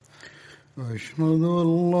أشهد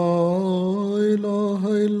أن لا إله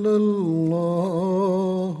إلا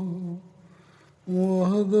الله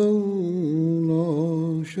وحده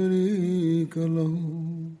لا شريك له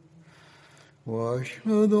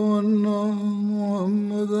وأشهد أن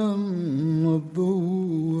محمدا عبده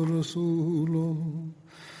ورسوله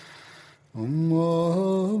أما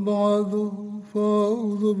بعد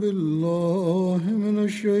فأعوذ بالله من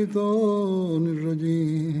الشيطان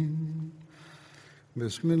الرجيم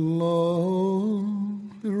بسم الله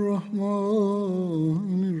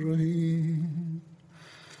الرحمن الرحيم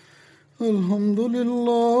الحمد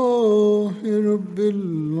لله رب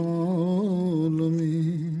العالمين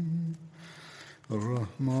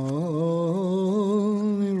الرحمن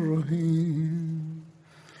الرحيم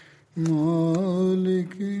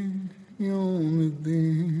مالك يوم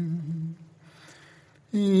الدين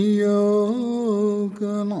إياك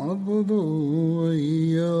نعبد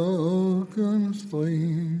وإياك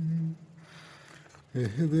نستعين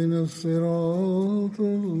اهدنا الصراط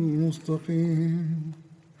المستقيم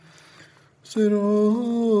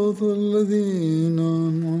صراط الذين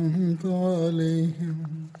أنعمت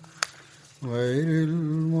عليهم غير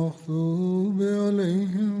المغضوب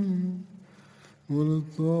عليهم ولا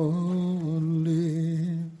الضالين.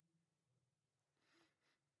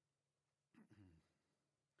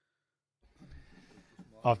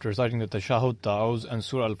 After reciting the Tashahhud, Ta'awuz and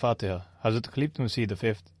Surah Al-Fatiha, Hazrat Khalifatul Masih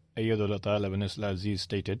V, Ayyadullah Ta'ala bin Aziz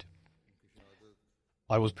stated,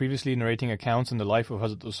 I was previously narrating accounts in the life of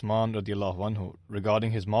Hazrat Usman radiallahu anhu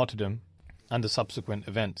regarding his martyrdom and the subsequent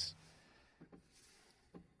events.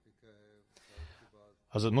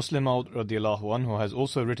 Hazrat Muslim Maud radiallahu anhu has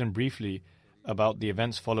also written briefly about the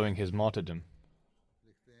events following his martyrdom.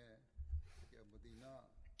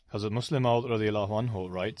 Hazrat Muslim Maud radiallahu anhu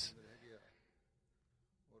writes,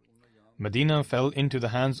 Medina fell into the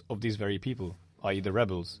hands of these very people, i.e. the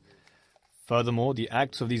rebels. Furthermore, the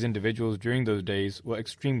acts of these individuals during those days were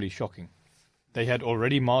extremely shocking. They had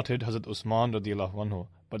already martyred Hazrat Usman radiallahu anhu,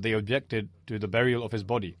 but they objected to the burial of his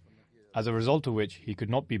body, as a result of which he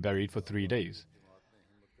could not be buried for 3 days.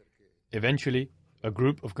 Eventually, a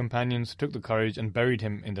group of companions took the courage and buried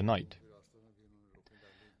him in the night.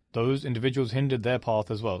 Those individuals hindered their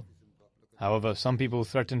path as well. However, some people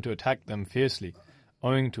threatened to attack them fiercely,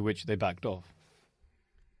 owing to which they backed off.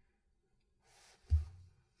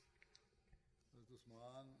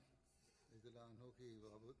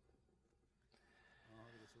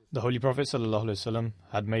 The Holy Prophet ﷺ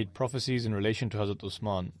had made prophecies in relation to Hazrat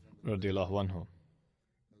Usman radiallahu anhu.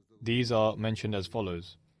 These are mentioned as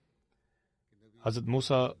follows. Hazrat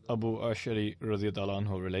Musa Abu Ash'ari radiallahu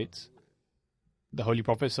anhu relates, the Holy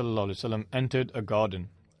Prophet ﷺ entered a garden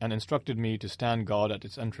and instructed me to stand guard at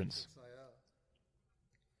its entrance.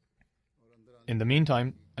 In the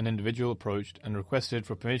meantime, an individual approached and requested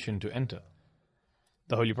for permission to enter.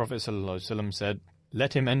 The Holy Prophet ﷺ said,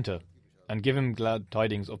 let him enter and give him glad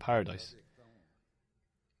tidings of paradise.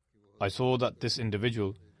 I saw that this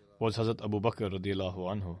individual was Hazrat Abu Bakr radiallahu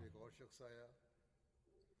anhu.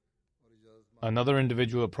 Another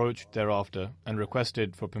individual approached thereafter and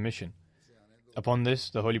requested for permission. Upon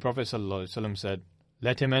this, the Holy Prophet ﷺ said,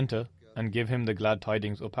 let him enter and give him the glad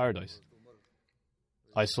tidings of paradise.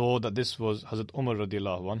 I saw that this was Hazrat Umar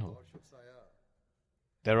radiallahu anhu.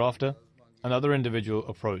 Thereafter, another individual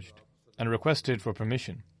approached and requested for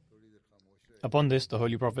permission. Upon this, the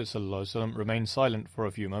Holy Prophet ﷺ remained silent for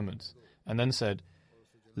a few moments and then said,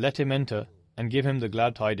 let him enter and give him the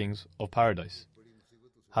glad tidings of paradise.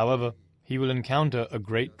 However, he will encounter a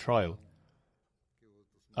great trial.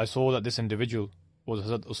 I saw that this individual was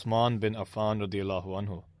Hazrat Usman bin Affan radiallahu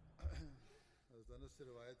anhu.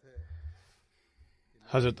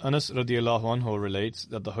 Hazrat Anas radiallahu anhu relates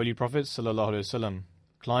that the Holy Prophet ﷺ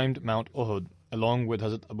climbed Mount Uhud along with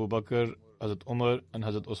Hazrat Abu Bakr, Hazrat Umar and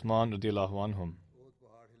Hazrat Usman radiallahu anhum.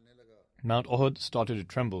 Mount Uhud started to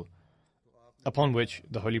tremble, upon which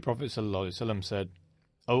the Holy Prophet ﷺ said,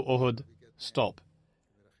 O Uhud, stop.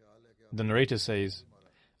 The narrator says,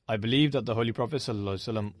 I believe that the Holy Prophet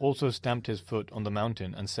ﷺ also stamped his foot on the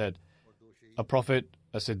mountain and said, a prophet,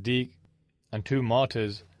 a Siddiq and 2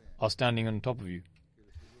 martyrs are standing on top of you.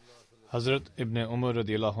 Hazrat Ibn Umar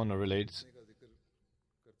radiallahu anhu relates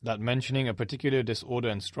that mentioning a particular disorder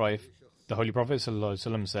and strife, the Holy Prophet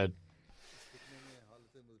ﷺ said,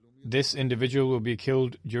 this individual will be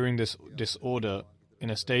killed during this disorder in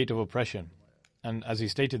a state of oppression. And as he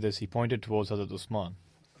stated this, he pointed towards Hazrat Usman.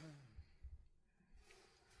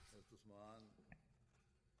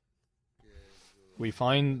 We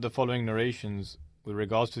find the following narrations with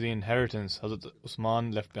regards to the inheritance Hazrat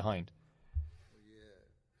Usman left behind.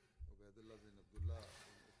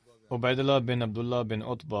 Ubaidullah bin Abdullah bin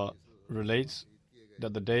Utbah relates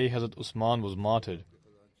that the day Hazrat Usman was martyred,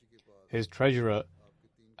 his treasurer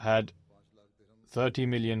had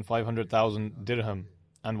 30,500,000 dirham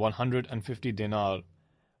and 150 dinar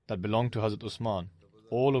that belonged to Hazrat Usman,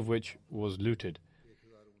 all of which was looted.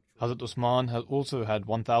 Hazrat Usman has also had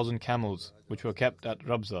 1,000 camels which were kept at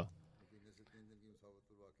Rabza.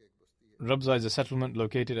 Rabza is a settlement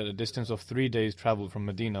located at a distance of 3 days' travel from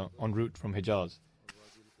Medina en route from Hijaz.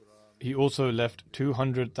 He also left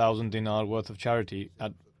 200,000 dinar worth of charity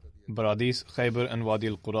at Baradis, Khaybar and Wadi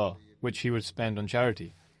al-Qura, which he would spend on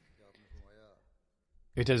charity.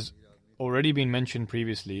 It has already been mentioned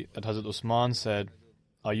previously that Hazrat Usman said,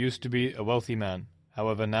 "I used to be a wealthy man,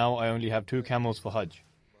 however now I only have 2 camels for Hajj."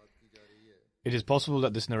 It is possible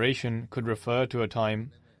that this narration could refer to a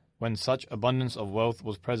time when such abundance of wealth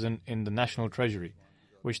was present in the national treasury,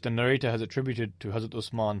 which the narrator has attributed to Hazrat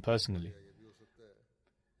Usman personally.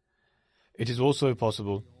 It is also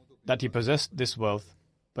possible that he possessed this wealth,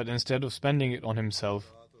 but instead of spending it on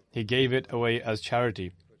himself, he gave it away as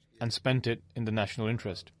charity and spent it in the national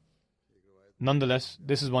interest. Nonetheless,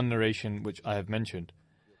 this is one narration which I have mentioned.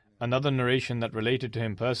 Another narration that related to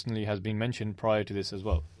him personally has been mentioned prior to this as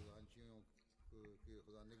well.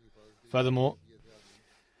 Furthermore,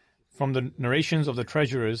 from the narrations of the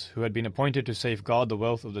treasurers who had been appointed to safeguard the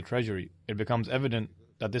wealth of the treasury, it becomes evident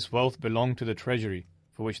that this wealth belonged to the treasury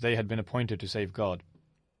for which they had been appointed to safeguard.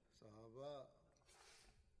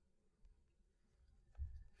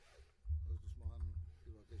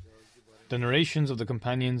 The narrations of the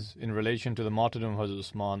companions in relation to the martyrdom of Hazrat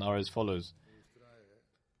Usman are as follows.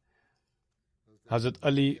 Hazrat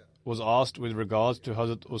Ali was asked with regards to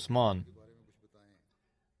Hazrat Usman.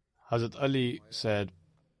 Hazrat Ali said,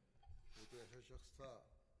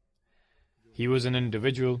 "He was an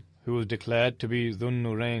individual who was declared to be Dhun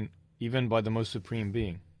Nurain even by the Most Supreme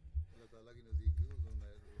Being,"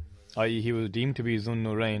 i.e. he was deemed to be Dhun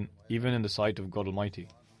Nurain even in the sight of God Almighty.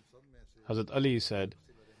 Hazrat Ali said,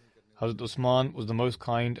 "Hazrat Usman was the most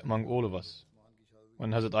kind among all of us.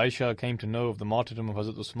 When Hazrat Aisha came to know of the martyrdom of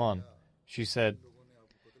Hazrat Usman, she said,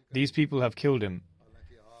 'These people have killed him,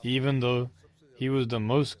 even though he was the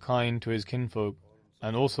most kind to his kinfolk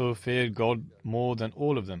and also feared God more than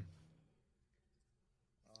all of them.'"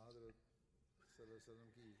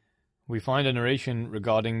 We find a narration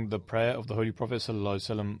regarding the prayer of the Holy Prophet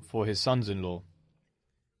ﷺ for his sons-in-law.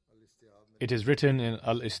 It is written in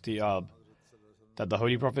Al-Isti'ab that the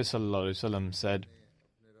Holy Prophet ﷺ said,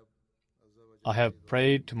 "I have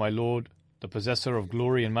prayed to my Lord, the possessor of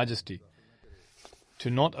glory and majesty, to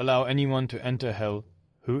not allow anyone to enter hell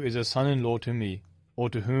who is a son-in-law to me or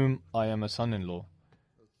to whom I am a son-in-law."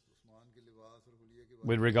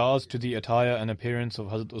 With regards to the attire and appearance of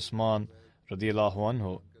Hazrat Usman radiyallahu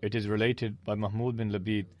anhu, it is related by Mahmud bin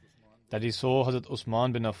Labid that he saw Hazrat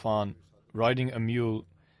Usman bin Affan riding a mule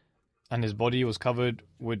and his body was covered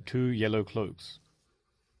with 2 yellow cloaks.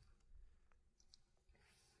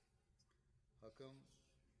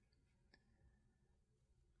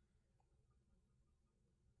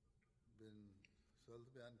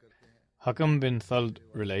 Hakam bin Thald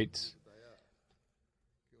relates,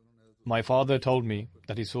 "My father told me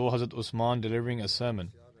that he saw Hazrat Usman delivering a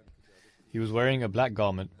sermon. He was wearing a black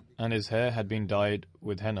garment and his hair had been dyed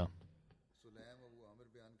with henna."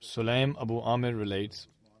 Sulaim Abu Amir relates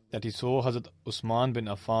that he saw Hazrat Usman bin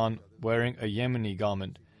Affan wearing a Yemeni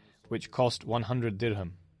garment which cost 100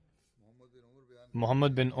 dirham.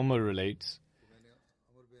 Muhammad bin Umar relates,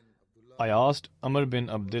 "I asked Amr bin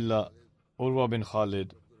Abdullah, Urwa bin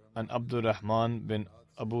Khalid and Abdur Rahman bin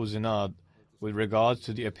Abu Zinad with regards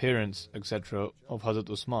to the appearance, etc. of Hazrat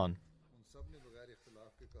Usman.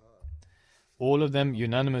 All of them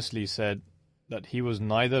unanimously said that he was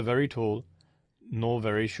neither very tall nor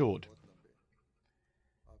very short.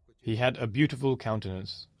 He had a beautiful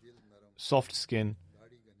countenance, soft skin,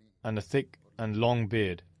 and a thick and long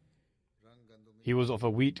beard. He was of a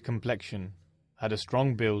wheat complexion, had a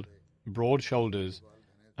strong build, broad shoulders,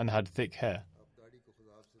 and had thick hair.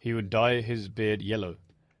 He would dye his beard yellow."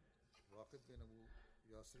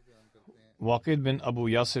 Waqid bin Abu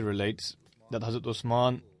Yasir relates that Hazrat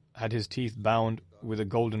Usman had his teeth bound with a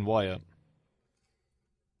golden wire.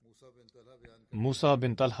 Musa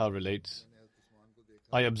bin Talha relates,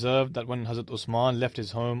 "I observed that when Hazrat Usman left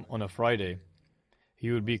his home on a Friday, he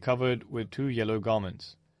would be covered with 2 yellow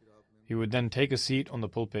garments. He would then take a seat on the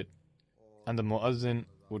pulpit, and the muazzin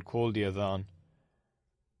would call the adhan.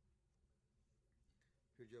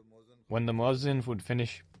 When the muazzin would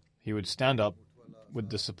finish, he would stand up with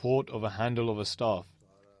the support of a handle of a staff.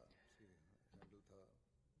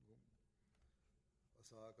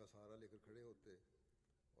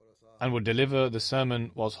 and would deliver the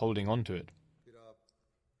sermon whilst holding on to it.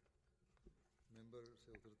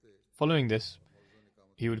 Following this,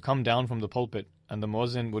 he would come down from the pulpit and the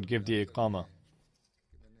muezzin would give the iqamah.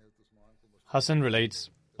 Hassan relates,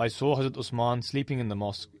 I saw Hazrat Usman sleeping in the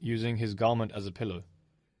mosque using his garment as a pillow.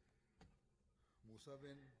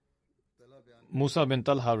 Musa bin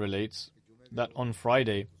Talha relates that on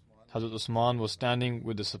Friday, Hazrat Usman was standing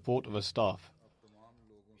with the support of a staff.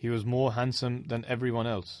 He was more handsome than everyone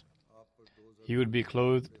else. He would be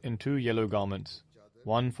clothed in 2 yellow garments,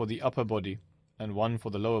 one for the upper body and one for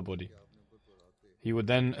the lower body. He would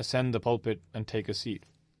then ascend the pulpit and take a seat.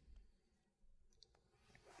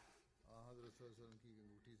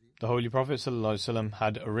 The Holy Prophet ﷺ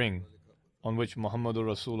had a ring on which Muhammadur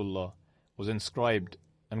Rasulullah was inscribed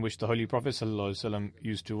and which the Holy Prophet ﷺ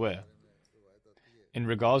used to wear. In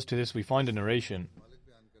regards to this, we find a narration.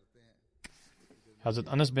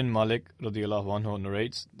 Hazrat Anas bin Malik radiyallahu anhu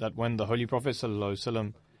narrates that when the Holy Prophet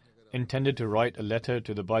ﷺ intended to write a letter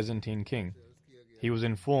to the Byzantine king, he was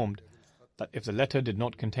informed that if the letter did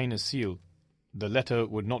not contain a seal, the letter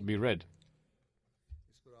would not be read.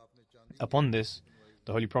 Upon this,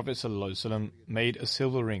 the Holy Prophet ﷺ made a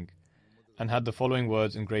silver ring and had the following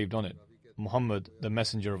words engraved on it: Muhammad, the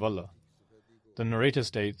Messenger of Allah. The narrator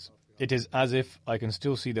states, it is as if I can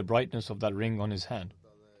still see the brightness of that ring on his hand,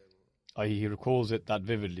 i.e. he recalls it that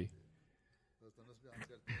vividly.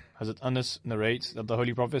 Hazrat Anas narrates that the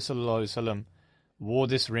Holy Prophet ﷺ wore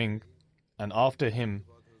this ring, and after him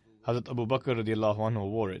Hazrat Abu Bakr radiallahu anhu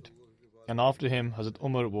wore it, and after him Hazrat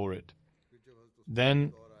Umar wore it.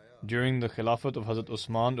 Then, during the Khilafat of Hazrat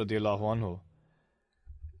Usman radiallahu anhu,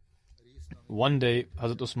 one day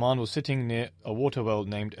Hazrat Usman was sitting near a water well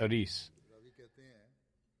named Aris.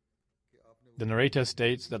 The narrator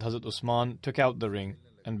states that Hazrat Usman took out the ring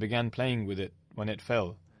and began playing with it when it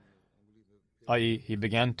fell, i.e. he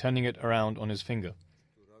began turning it around on his finger.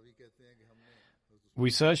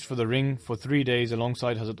 We searched for the ring for 3 days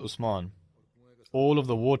alongside Hazrat Usman. All of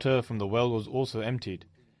the water from the well was also emptied,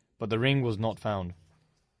 but the ring was not found.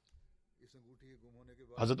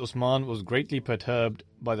 Hazrat Usman was greatly perturbed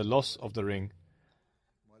by the loss of the ring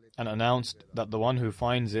and announced that the one who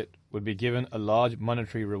finds it would be given a large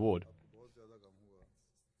monetary reward.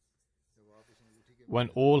 When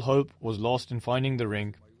all hope was lost in finding the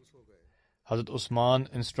ring, Hazrat Usman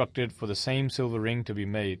instructed for the same silver ring to be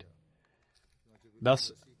made.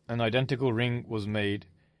 Thus, an identical ring was made,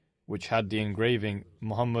 which had the engraving,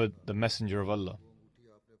 Muhammad, the Messenger of Allah.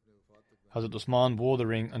 Hazrat Usman wore the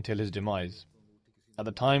ring until his demise. At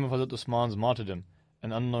the time of Hazrat Usman's martyrdom,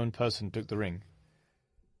 an unknown person took the ring.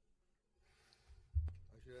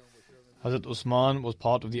 Hazrat Usman was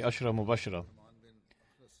part of the Ashra Mubashara.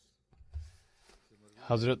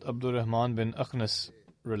 Hazrat Abdul Rahman bin Akhnas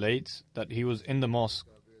relates that he was in the mosque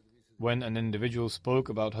when an individual spoke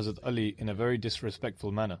about Hazrat Ali in a very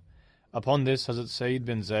disrespectful manner. Upon this, Hazrat Sayyid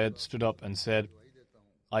bin Zayd stood up and said,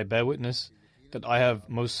 I bear witness that I have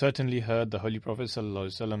most certainly heard the Holy Prophet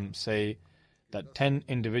ﷺ say that 10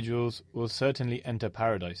 individuals will certainly enter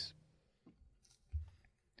paradise.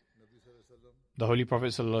 The Holy Prophet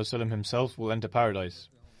ﷺ himself will enter paradise.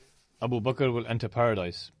 Abu Bakr will enter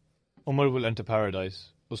paradise. Umar will enter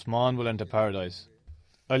paradise. Usman will enter paradise.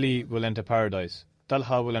 Ali will enter paradise.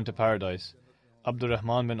 Talha will enter paradise. Abdul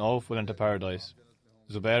Rahman bin Auf will enter paradise.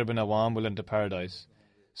 Zubair bin Awam will enter paradise.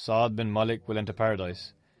 Saad bin Malik will enter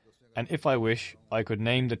paradise. And if I wish, I could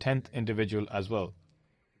name the 10th individual as well.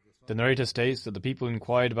 The narrator states that the people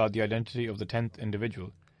inquired about the identity of the 10th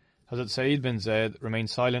individual. Hazrat Sayyid bin Zayd remained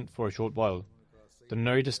silent for a short while. The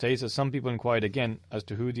narrator states that some people inquired again as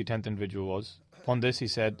to who the 10th individual was. Upon this he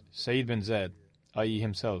said, Sayyid bin Zayd, i.e.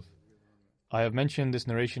 himself. I have mentioned this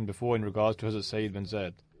narration before in regards to Hazrat Sayyid bin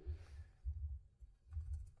Zayd.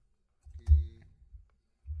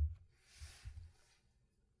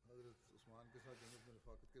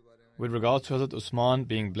 With regards to Hazrat Usman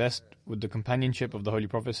being blessed with the companionship of the Holy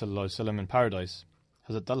Prophet ﷺ in paradise,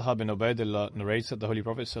 Hazrat Talha bin Ubaidullah narrates that the Holy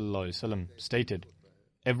Prophet ﷺ stated,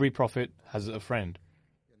 every prophet has a friend,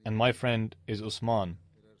 and my friend is Usman,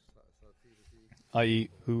 i.e.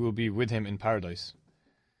 who will be with him in paradise.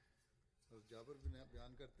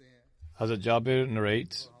 Hazrat Jabir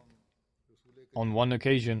narrates, on one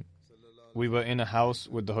occasion, we were in a house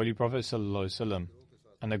with the Holy Prophet ﷺ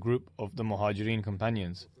and a group of the Muhajirin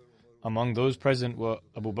companions. Among those present were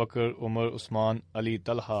Abu Bakr, Umar, Usman, Ali,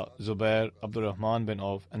 Talha, Zubair, Abdul Rahman bin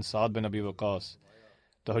Auf, and Saad bin Abi Waqas.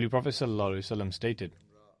 The Holy Prophet ﷺ stated,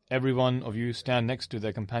 every one of you stand next to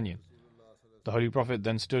their companion. The Holy Prophet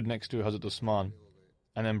then stood next to Hazrat Usman,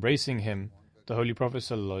 and embracing him, the Holy Prophet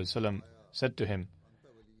ﷺ said to him,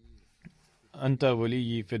 Anta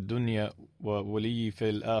waliyi fid dunya wa waliyi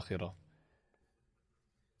fil akhirah.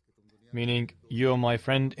 Meaning, you are my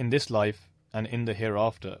friend in this life and in the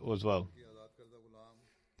hereafter as well.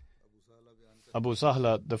 Abu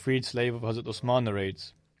Sahla, the freed slave of Hazrat Usman,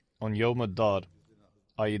 narrates, on Yawm ad-Dar,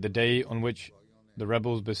 i.e. the day on which the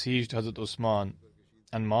rebels besieged Hazrat Usman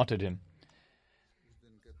and martyred him,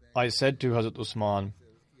 I said to Hazrat Usman,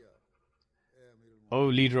 O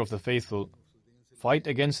leader of the faithful, fight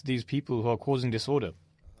against these people who are causing disorder.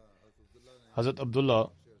 Hazrat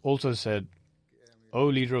Abdullah also said, O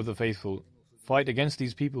leader of the faithful, fight against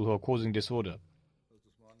these people who are causing disorder.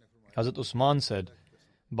 Hazrat Usman said,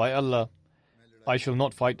 By Allah, I shall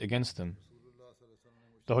not fight against them.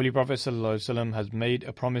 The Holy Prophet ﷺ has made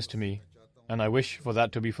a promise to me, and I wish for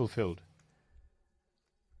that to be fulfilled.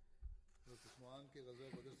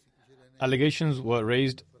 Allegations were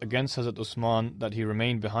raised against Hazrat Usman that he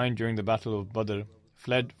remained behind during the Battle of Badr,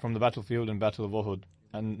 fled from the battlefield and Battle of Uhud,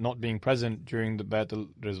 and not being present during the Bayt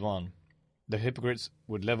al-Rizwan. The hypocrites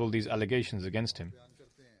would level these allegations against him.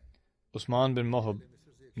 Usman bin Mohab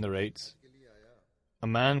narrates, a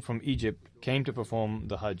man from Egypt came to perform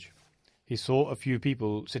the Hajj. He saw a few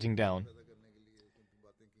people sitting down.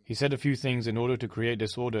 He said a few things in order to create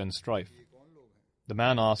disorder and strife. The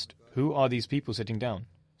man asked, Who are these people sitting down?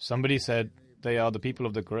 Somebody said, They are the people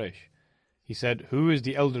of the Quraysh. He said, Who is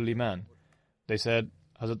the elderly man? They said,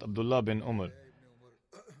 Hazrat Abdullah bin Umar.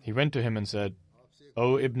 He went to him and said,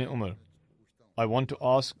 O Ibn Umar, I want to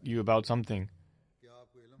ask you about something.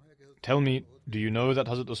 Tell me, do you know that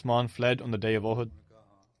Hazrat Usman fled on the day of Uhud?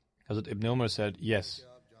 Hazrat Ibn Umar said, Yes.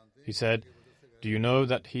 He said, Do you know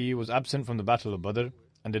that he was absent from the battle of Badr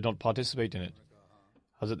and did not participate in it?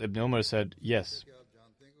 Hazrat Ibn Umar said, Yes.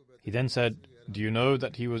 He then said, Do you know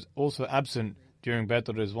that he was also absent during Bayt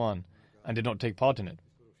al-Rizwan and did not take part in it?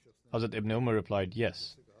 Hazrat Ibn Umar replied,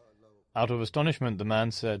 Yes. Out of astonishment, the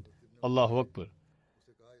man said, Allahu Akbar.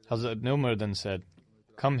 Hazrat Ibn Umar then said,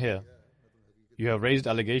 Come here. You have raised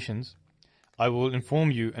allegations. I will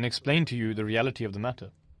inform you and explain to you the reality of the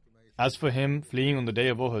matter. As for him fleeing on the day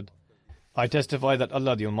of Uhud, I testify that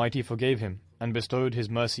Allah the Almighty forgave him and bestowed His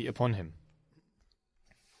mercy upon him.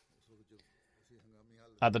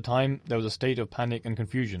 At the time, there was a state of panic and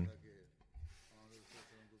confusion,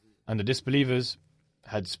 and the disbelievers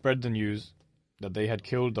had spread the news that they had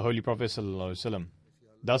killed the Holy Prophet ﷺ.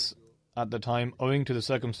 Thus, at the time, owing to the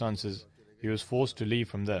circumstances, he was forced to leave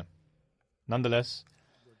from there. Nonetheless,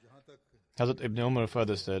 Hazrat Ibn Umar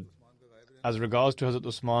further said, as regards to Hazrat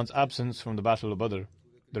Usman's absence from the Battle of Badr,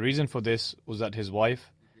 the reason for this was that his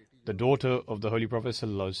wife, the daughter of the Holy Prophet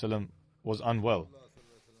ﷺ, was unwell.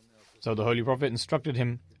 So the Holy Prophet instructed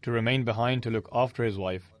him to remain behind to look after his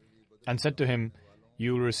wife, and said to him,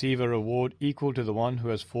 You will receive a reward equal to the one who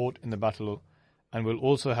has fought in the battle, and will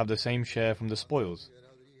also have the same share from the spoils.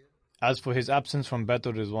 As for his absence from Bayt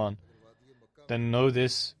al-Rizwan, then know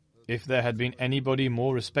this, if there had been anybody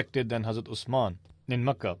more respected than Hazrat Usman in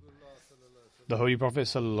Makkah, the Holy Prophet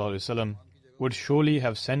ﷺ would surely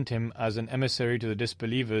have sent him as an emissary to the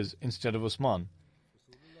disbelievers instead of Usman.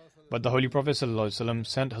 But the Holy Prophet ﷺ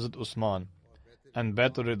sent Hazrat Usman, and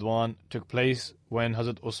Bayt al-Ridwan took place when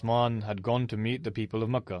Hazrat Usman had gone to meet the people of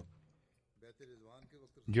Makkah.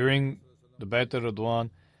 During the Bayt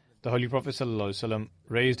al-Ridwan, the Holy Prophet ﷺ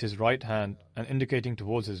raised his right hand and indicating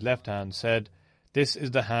towards his left hand said, This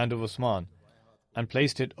is the hand of Usman, and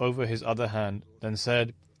placed it over his other hand, then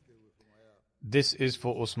said, This is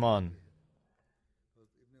for Usman.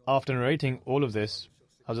 After narrating all of this,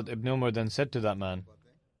 Hazrat Ibn Umar then said to that man,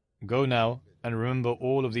 Go now and remember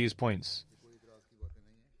all of these points,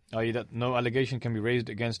 i.e. that no allegation can be raised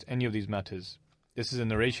against any of these matters. This is a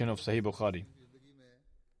narration of Sahih Bukhari.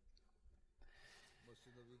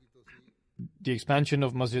 The expansion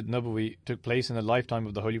of Masjid Nabawi took place in the lifetime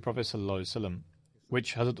of the Holy Prophet ﷺ,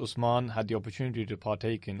 which Hazrat Usman had the opportunity to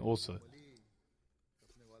partake in also.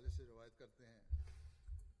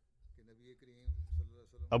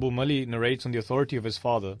 Abu Mali narrates on the authority of his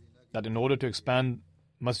father that in order to expand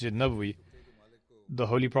Masjid Nabawi, the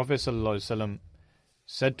Holy Prophet ﷺ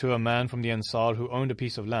said to a man from the Ansar who owned a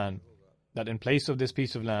piece of land that in place of this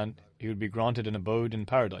piece of land he would be granted an abode in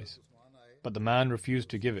paradise. But the man refused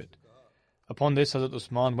to give it. Upon this, Hazrat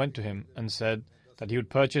Usman went to him and said that he would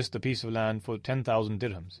purchase the piece of land for 10,000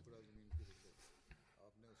 dirhams.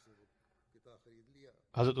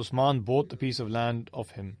 Hazrat Usman bought the piece of land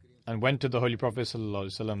of him and went to the Holy Prophet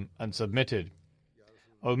ﷺ and submitted,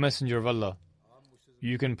 O Messenger of Allah,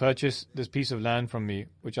 you can purchase this piece of land from me,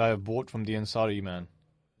 which I have bought from the Ansari man.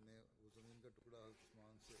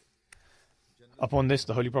 Upon this,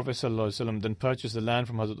 the Holy Prophet ﷺ then purchased the land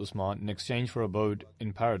from Hazrat Usman in exchange for abode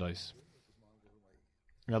in paradise.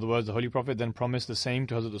 In other words, the Holy Prophet then promised the same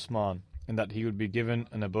to Hazrat Usman, in that he would be given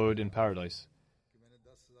an abode in paradise.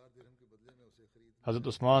 Hazrat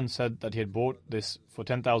Usman said that he had bought this for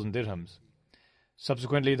 10,000 dirhams.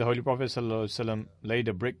 Subsequently, the Holy Prophet ﷺ laid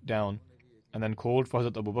a brick down and then called for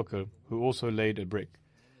Hazrat Abu Bakr, who also laid a brick.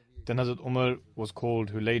 Then Hazrat Umar was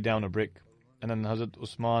called, who laid down a brick, and then Hazrat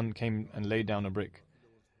Usman came and laid down a brick.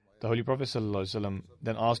 The Holy Prophet ﷺ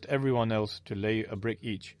then asked everyone else to lay a brick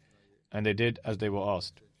each, and they did as they were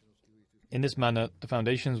asked. In this manner, the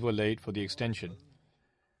foundations were laid for the extension.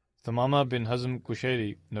 Thamama bin Hazm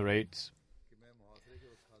Kushairi narrates,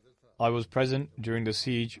 I was present during the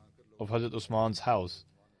siege of Hazrat Usman's house,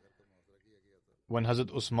 when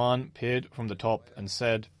Hazrat Usman peered from the top and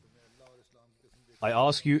said, I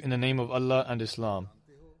ask you in the name of Allah and Islam,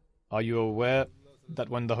 are you aware that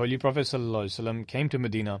when the Holy Prophet ﷺ came to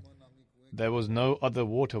Medina, there was no other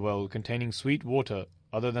water well containing sweet water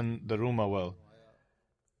other than the Ruma well?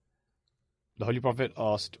 The Holy Prophet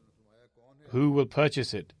asked, who will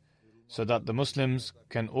purchase it so that the Muslims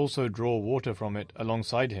can also draw water from it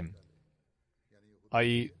alongside him?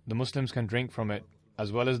 I.e., the Muslims can drink from it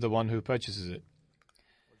as well as the one who purchases it.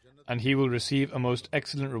 And he will receive a most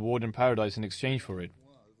excellent reward in paradise in exchange for it.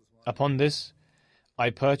 Upon this, I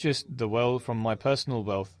purchased the well from my personal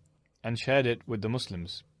wealth and shared it with the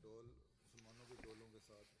Muslims.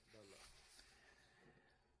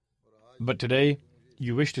 But today,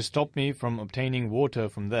 you wish to stop me from obtaining water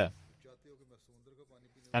from there,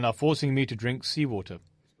 and are forcing me to drink seawater.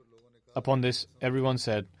 Upon this, everyone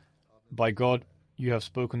said, by God, you have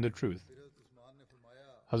spoken the truth.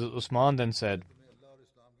 Hazrat Usman then said,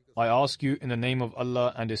 I ask you in the name of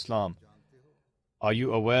Allah and Islam, are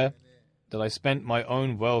you aware that I spent my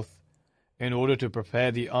own wealth in order to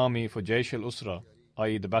prepare the army for Jaysh al-Usra,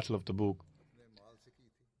 i.e. the Battle of Tabuk?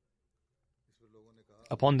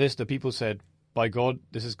 Upon this, the people said, by God,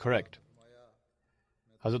 this is correct.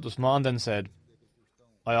 Hazrat Usman then said,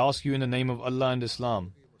 I ask you in the name of Allah and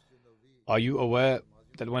Islam, are you aware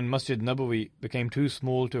that when Masjid Nabawi became too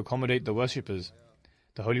small to accommodate the worshippers,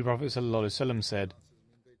 the Holy Prophet ﷺ said,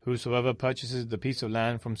 whosoever purchases the piece of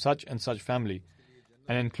land from such and such family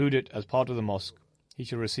and include it as part of the mosque, he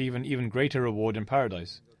shall receive an even greater reward in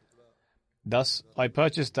paradise. Thus, I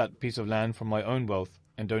purchased that piece of land from my own wealth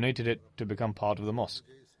and donated it to become part of the mosque.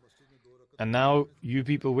 And now you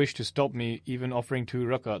people wish to stop me even offering 2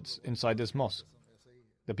 rakats inside this mosque.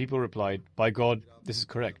 The people replied, by God, this is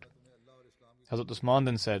correct. Hazrat Usman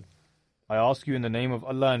then said, I ask you in the name of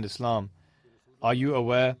Allah and Islam, are you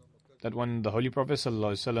aware that when the Holy Prophet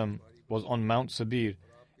ﷺ was on Mount Sabir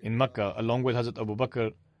in Makkah along with Hazrat Abu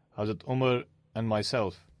Bakr, Hazrat Umar and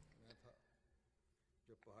myself,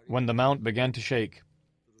 when the mount began to shake,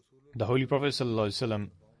 the Holy Prophet ﷺ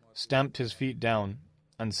stamped his feet down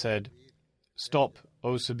and said, stop,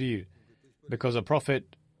 O Sabir, because a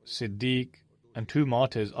Prophet, Siddiq and 2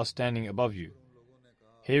 martyrs are standing above you.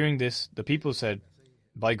 Hearing this, the people said,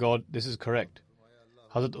 by God, this is correct.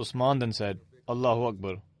 Hazrat Usman then said, Allahu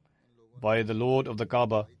Akbar, by the Lord of the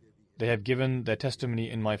Kaaba, they have given their testimony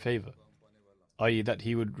in my favor, i.e. that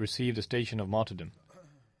he would receive the station of martyrdom.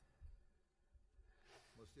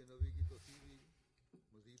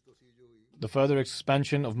 The further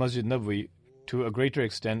expansion of Masjid Nabawi to a greater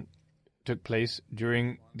extent took place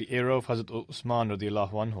during the era of Hazrat Usman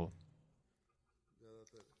radiallahu anhu.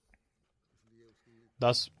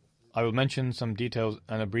 Thus, I will mention some details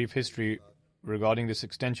and a brief history regarding this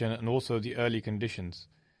extension and also the early conditions.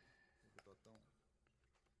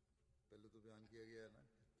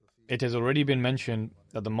 It has already been mentioned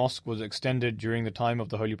that the mosque was extended during the time of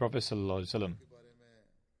the Holy Prophet ﷺ.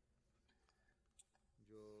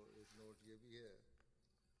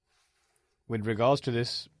 With regards to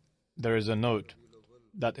this, there is a note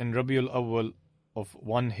that in Rabiul Awwal of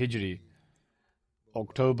 1 Hijri,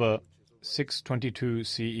 October 622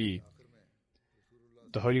 CE,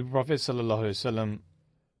 the Holy Prophet ﷺ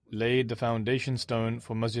laid the foundation stone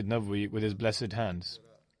for Masjid Nabawi with his blessed hands.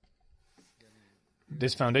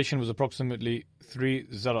 This foundation was approximately 3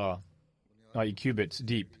 zara, i.e. cubits,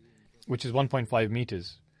 deep, which is 1.5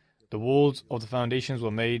 meters. The walls of the foundations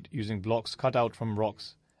were made using blocks cut out from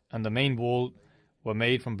rocks, and the main wall were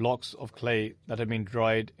made from blocks of clay that had been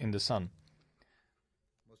dried in the sun.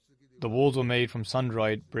 The walls were made from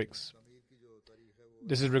sun-dried bricks.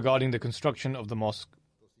 This is regarding the construction of the mosque.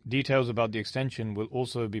 Details about the extension will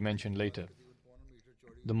also be mentioned later.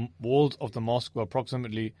 The walls of the mosque were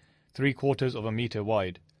approximately 3/4 of a meter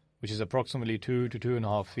wide, which is approximately 2 to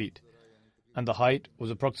 2.5 feet, and the height was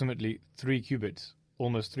approximately 3 cubits,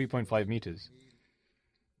 almost 3.5 meters.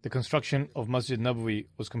 The construction of Masjid Nabawi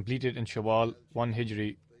was completed in Shawwal 1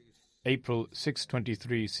 Hijri April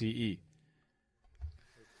 623 CE.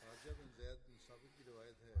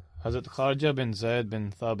 Hazrat Kharja bin Zayd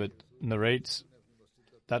bin Thabit narrates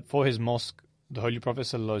that for his mosque, the Holy Prophet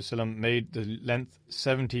ﷺ made the length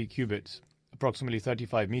 70 cubits, approximately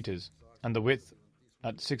 35 meters, and the width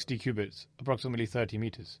at 60 cubits, approximately 30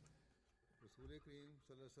 meters.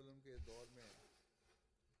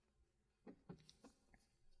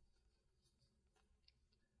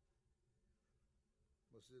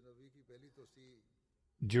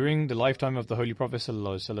 During the lifetime of the Holy Prophet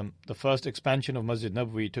ﷺ, the first expansion of Masjid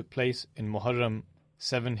Nabawi took place in Muharram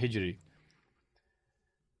 7 Hijri,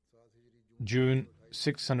 June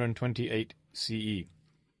 628 CE.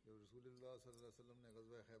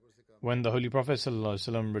 When the Holy Prophet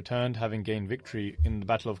ﷺ returned having gained victory in the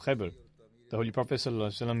Battle of Khaybar, the Holy Prophet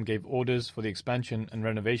ﷺ gave orders for the expansion and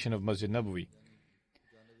renovation of Masjid Nabawi.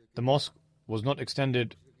 The mosque was not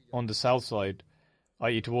extended on the south side,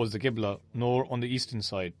 i.e. towards the Qibla, nor on the eastern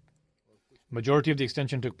side. Majority of the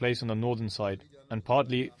extension took place on the northern side and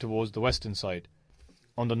partly towards the western side.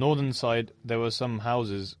 On the northern side there were some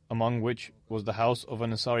houses, among which was the house of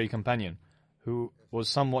an Ansari companion, who was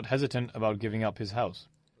somewhat hesitant about giving up his house.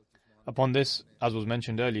 Upon this, as was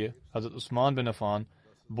mentioned earlier, Hazrat Usman bin Affan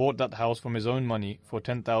bought that house from his own money for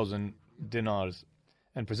 10,000 dinars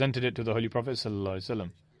and presented it to the Holy Prophet ﷺ.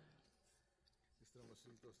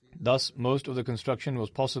 Thus, most of the construction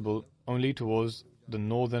was possible only towards the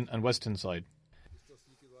northern and western side.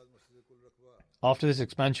 After this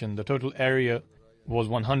expansion, the total area was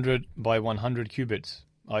 100 by 100 cubits,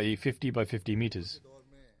 i.e. 50 by 50 meters.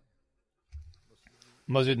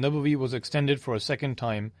 Masjid Nabawi was extended for a second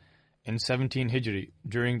time in 17 Hijri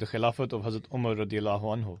during the Khilafat of Hazrat Umar radiallahu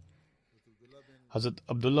anhu. Hazrat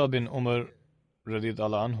Abdullah bin Umar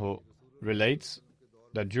radiallahu anhu relates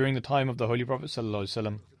that during the time of the Holy Prophet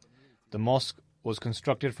ﷺ, the mosque was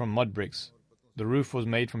constructed from mud bricks. The roof was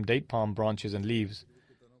made from date palm branches and leaves,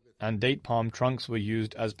 and date palm trunks were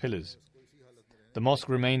used as pillars. The mosque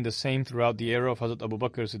remained the same throughout the era of Hazrat Abu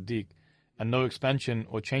Bakr Siddiq, and no expansion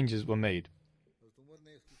or changes were made.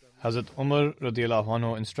 Hazrat Umar radiallahu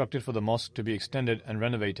anhu instructed for the mosque to be extended and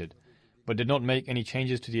renovated, but did not make any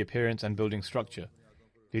changes to the appearance and building structure.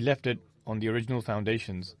 He left it on the original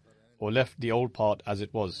foundations, or left the old part as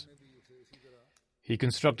it was. He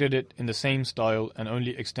constructed it in the same style and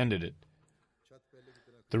only extended it.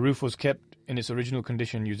 The roof was kept in its original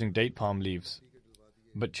condition using date palm leaves,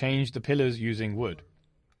 but changed the pillars using wood.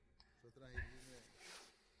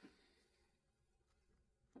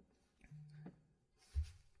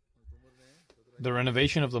 The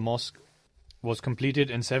renovation of the mosque was completed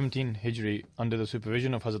in 17 Hijri under the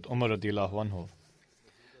supervision of Hazrat Umar radiallahu anhu.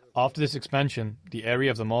 After this expansion, the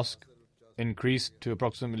area of the mosque increased to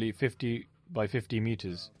approximately 50 by 50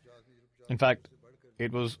 meters. In fact,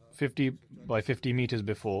 it was 50 by 50 meters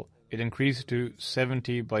before. It increased to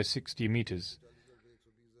 70 by 60 meters,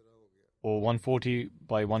 or 140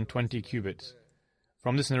 by 120 cubits.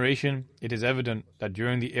 From this narration, it is evident that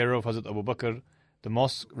during the era of Hazrat Abu Bakr, the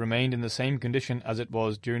mosque remained in the same condition as it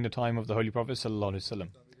was during the time of the Holy Prophet ﷺ,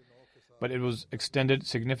 but it was extended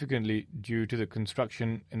significantly due to the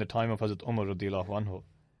construction in the time of Hazrat Umar radiallahu anhu.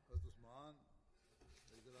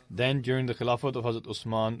 Then, during the Khilafat of Hazrat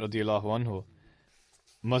Usman radiallahu anhu,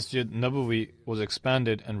 Masjid Nabawi was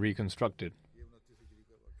expanded and reconstructed.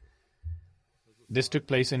 This took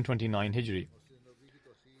place in 29 Hijri.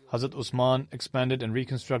 Hazrat Usman expanded and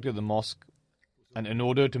reconstructed the mosque, and in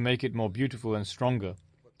order to make it more beautiful and stronger,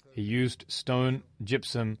 he used stone,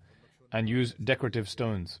 gypsum, and used decorative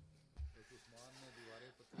stones.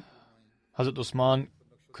 Hazrat Usman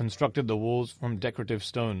constructed the walls from decorative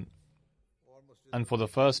stone, and for the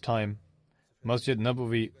first time, Masjid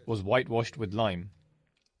Nabawi was whitewashed with lime.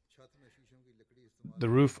 The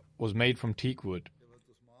roof was made from teak wood.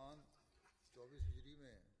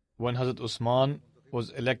 When Hazrat Usman was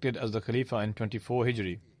elected as the Khalifa in 24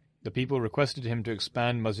 Hijri, the people requested him to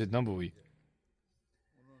expand Masjid Nabawi.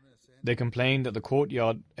 They complained that the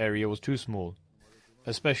courtyard area was too small,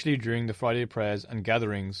 especially during the Friday prayers and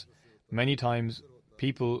gatherings. Many times,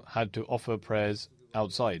 people had to offer prayers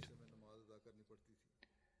outside.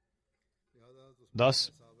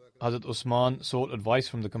 Thus, Hazrat Usman sought advice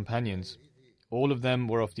from the companions. All of them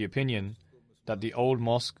were of the opinion that the old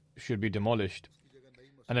mosque should be demolished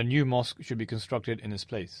and a new mosque should be constructed in its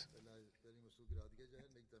place.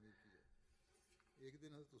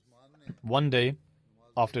 One day,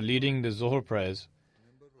 after leading the Zohar prayers,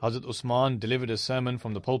 Hazrat Usman delivered a sermon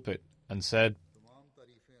from the pulpit and said,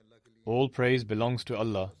 "All praise belongs to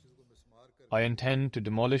Allah. I intend to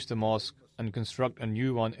demolish the mosque and construct a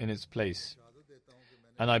new one in its place.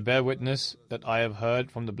 And I bear witness that I have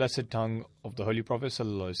heard from the blessed tongue of the Holy Prophet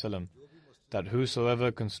ﷺ that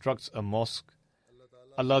whosoever constructs a mosque,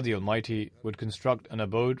 Allah the Almighty would construct an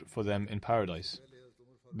abode for them in paradise.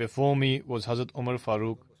 Before me was Hazrat Umar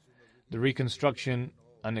Farooq. The reconstruction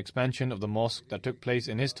and expansion of the mosque that took place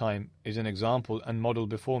in his time is an example and model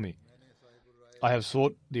before me. I have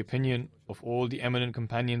sought the opinion of all the eminent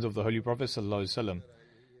companions of the Holy Prophet ﷺ,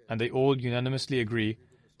 and they all unanimously agree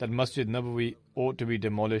that Masjid Nabawi ought to be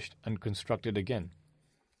demolished and constructed again.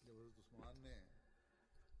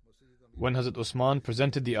 When Hazrat Usman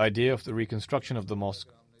presented the idea of the reconstruction of the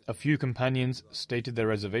mosque, a few companions stated their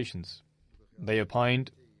reservations. They opined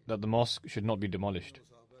that the mosque should not be demolished.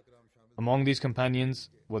 Among these companions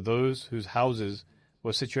were those whose houses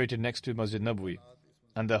were situated next to Masjid Nabawi,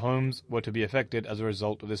 and their homes were to be affected as a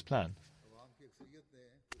result of this plan.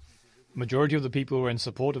 Majority of the people were in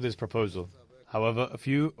support of this proposal. However, a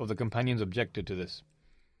few of the companions objected to this.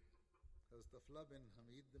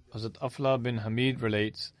 Hazrat Afla bin Hamid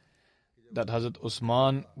relates that Hazrat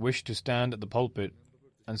Usman wished to stand at the pulpit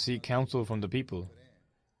and seek counsel from the people.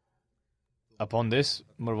 Upon this,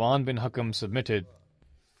 Marwan bin Hakam submitted,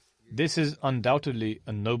 "This is undoubtedly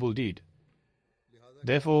a noble deed.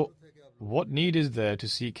 Therefore, what need is there to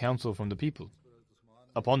seek counsel from the people?"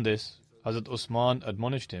 Upon this, Hazrat Usman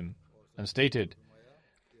admonished him and stated,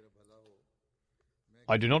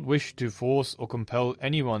 "I do not wish to force or compel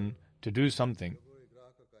anyone to do something.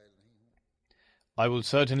 I will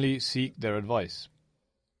certainly seek their advice."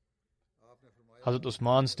 Hazrat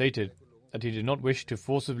Usman stated that he did not wish to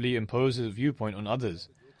forcibly impose his viewpoint on others,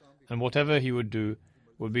 and whatever he would do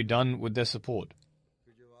would be done with their support.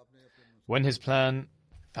 When his plan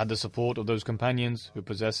had the support of those companions who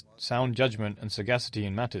possessed sound judgment and sagacity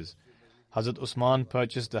in matters, Hazrat Usman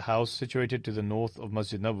purchased the house situated to the north of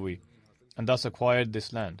Masjid Nabawi, and thus acquired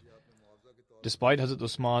this land. Despite Hazrat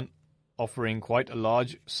Usman offering quite a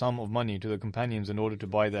large sum of money to the companions in order to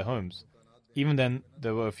buy their homes, even then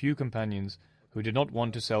there were a few companions who did not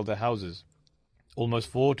want to sell their houses. Almost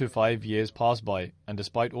 4 to 5 years passed by, and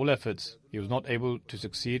despite all efforts, he was not able to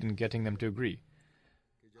succeed in getting them to agree.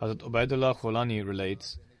 Hazrat Ubaidullah Khulani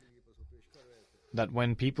relates that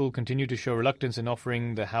when people continued to show reluctance in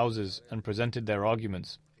offering their houses and presented their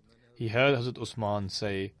arguments, he heard Hazrat Usman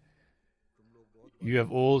say, "You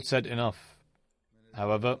have all said enough.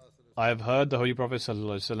 However, I have heard the Holy Prophet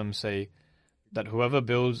ﷺ say that whoever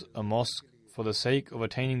builds a mosque for the sake of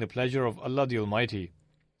attaining the pleasure of Allah the Almighty,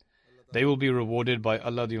 they will be rewarded by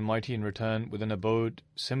Allah the Almighty in return with an abode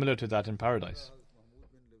similar to that in paradise."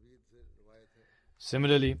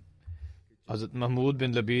 Similarly, Hazrat Mahmud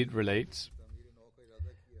bin Labid relates,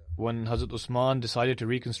 when Hazrat Usman decided to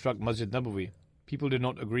reconstruct Masjid Nabawi, people did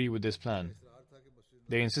not agree with this plan.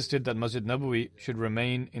 They insisted that Masjid Nabawi should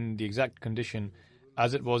remain in the exact condition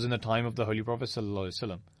as it was in the time of the Holy Prophet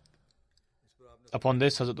ﷺ. Upon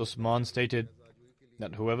this, Hazrat Usman stated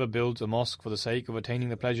that whoever builds a mosque for the sake of attaining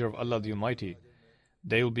the pleasure of Allah the Almighty,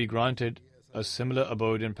 they will be granted a similar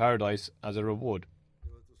abode in paradise as a reward.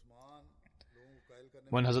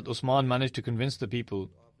 When Hazrat Usman managed to convince the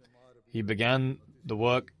people, he began the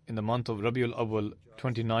work in the month of Rabiul Awwal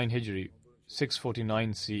 29 Hijri,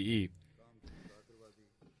 649 CE.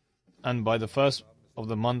 And by the first of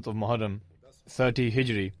the month of Muharram, 30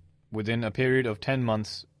 Hijri, within a period of 10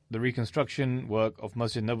 months, the reconstruction work of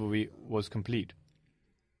Masjid Nabawi was complete.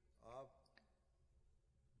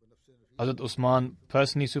 Hazrat Usman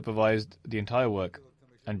personally supervised the entire work,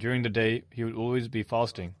 and during the day he would always be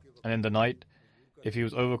fasting, and in the night, if he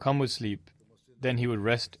was overcome with sleep, then he would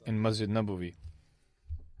rest in Masjid Nabawi.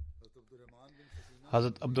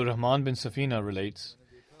 Hazrat Abdul Rahman bin Safina relates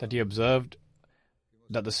that he observed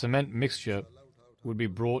that the cement mixture would be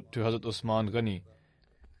brought to Hazrat Usman Ghani,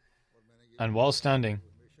 and while standing,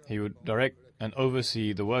 he would direct and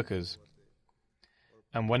oversee the workers.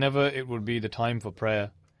 And whenever it would be the time for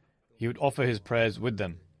prayer, he would offer his prayers with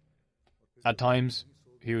them. At times,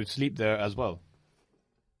 he would sleep there as well.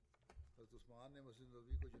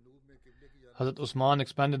 Hazrat Usman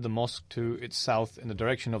expanded the mosque to its south in the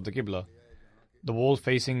direction of the Qibla. The wall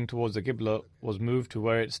facing towards the Qibla was moved to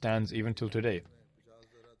where it stands even till today.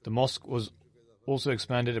 The mosque was also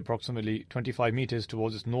expanded approximately 25 meters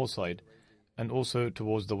towards its north side and also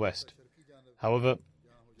towards the west. However,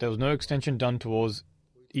 there was no extension done towards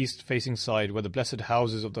east-facing side where the blessed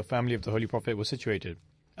houses of the family of the Holy Prophet were situated.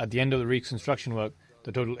 At the end of the reconstruction work,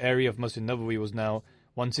 the total area of Masjid Nabawi was now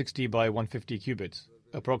 160 by 150 cubits,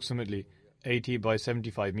 approximately 80 by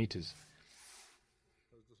 75 meters.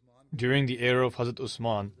 During the era of Hazrat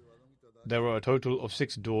Usman, there were a total of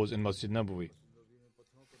 6 doors in Masjid Nabawi.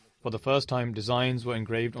 For the first time, designs were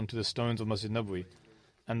engraved onto the stones of Masjid Nabawi.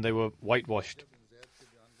 and they were whitewashed.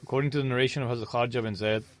 According to the narration of Hazrat Kharja bin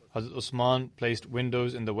Zayd, Hazrat Usman placed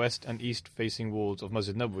windows in the west and east facing walls of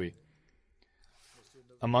Masjid Nabawi.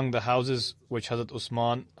 Among the houses which Hazrat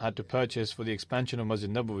Usman had to purchase for the expansion of Masjid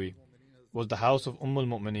Nabawi was the house of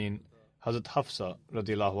Umm-ul-Mu'mineen, Hazrat Hafsa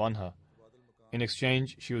radiyallahu anha. In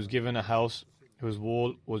exchange, she was given a house whose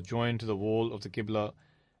wall was joined to the wall of the Qibla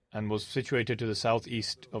and was situated to the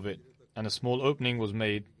southeast of it, and a small opening was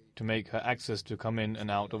made to make her access to come in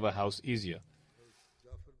and out of her house easier.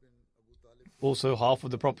 Also, half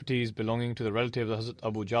of the properties belonging to the relatives of Hazrat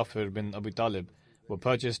Abu Ja'far bin Abi Talib were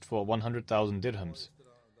purchased for 100,000 dirhams.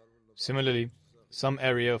 Similarly, some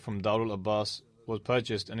area from Darul Abbas was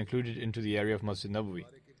purchased and included into the area of Masjid Nabawi.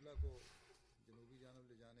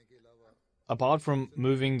 Apart from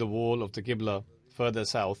moving the wall of the Qibla further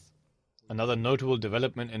south, another notable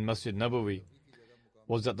development in Masjid Nabawi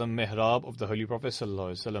was that the mihrab of the Holy Prophet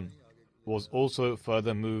ﷺ was also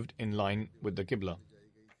further moved in line with the Qibla.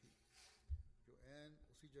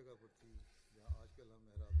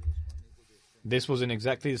 This was in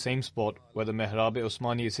exactly the same spot where the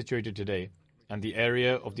Mihrab-e-Usmani is situated today, and the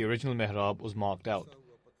area of the original mihrab was marked out.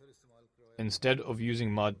 Instead of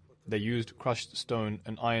using mud, they used crushed stone,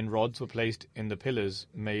 and iron rods were placed in the pillars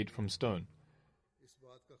made from stone.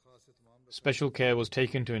 Special care was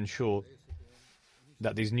taken to ensure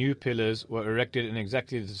that these new pillars were erected in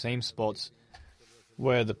exactly the same spots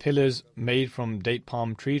where the pillars made from date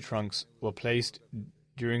palm tree trunks were placed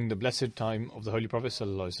during the blessed time of the Holy Prophet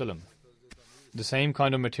ﷺ. The same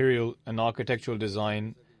kind of material and architectural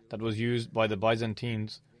design that was used by the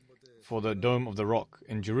Byzantines for the Dome of the Rock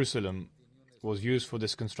in Jerusalem was used for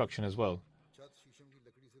this construction as well.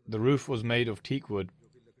 The roof was made of teak wood,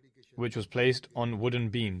 which was placed on wooden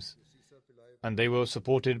beams, and they were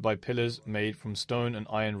supported by pillars made from stone and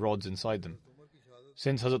iron rods inside them.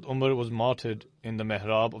 Since Hazrat Umar was martyred in the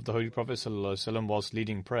mihrab of the Holy Prophet ﷺ whilst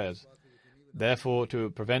leading prayers, therefore to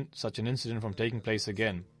prevent such an incident from taking place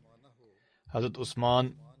again, Hazrat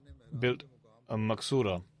Usman built a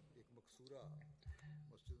maksura,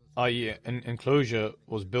 i.e. an enclosure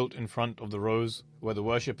was built in front of the rows where the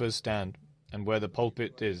worshippers stand and where the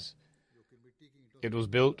pulpit is. It was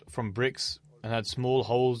built from bricks and had small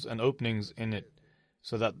holes and openings in it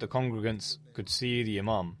so that the congregants could see the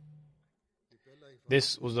Imam.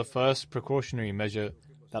 This was the first precautionary measure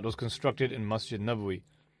that was constructed in Masjid Nabawi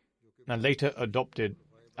and later adopted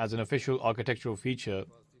as an official architectural feature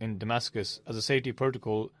in Damascus as a safety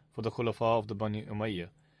protocol for the Khulafa of the Bani Umayyah,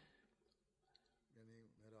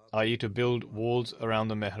 i.e. to build walls around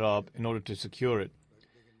the mihrab in order to secure it,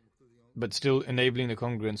 but still enabling the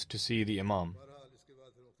congregants to see the Imam.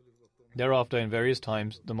 Thereafter, in various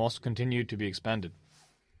times, the mosque continued to be expanded.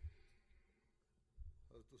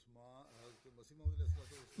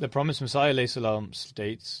 The Promised Messiah ﷺ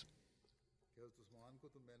states,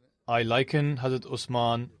 I liken Hazrat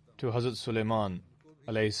Usman to Hazrat Sulaiman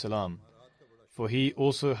ﷺ, for he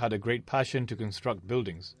also had a great passion to construct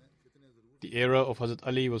buildings. The era of Hazrat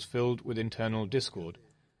Ali was filled with internal discord.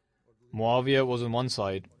 Muawiyah was on one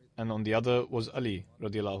side, and on the other was Ali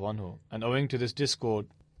radiyallahu anhu, and owing to this discord,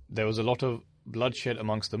 there was a lot of bloodshed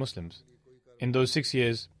amongst the Muslims. In those 6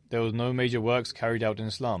 years, there was no major works carried out in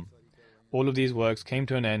Islam. All of these works came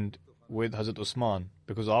to an end with Hazrat Usman,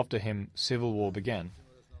 because after him, civil war began.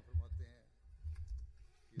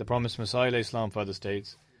 The Promised Messiah ﷺ further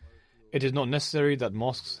states, it is not necessary that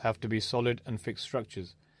mosques have to be solid and fixed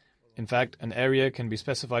structures. In fact, an area can be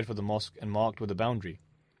specified for the mosque and marked with a boundary.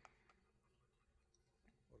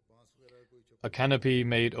 A canopy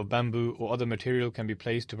made of bamboo or other material can be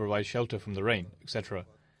placed to provide shelter from the rain, etc.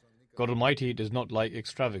 God Almighty does not like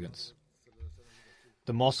extravagance.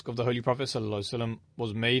 The mosque of the Holy Prophet ﷺ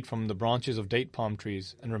was made from the branches of date palm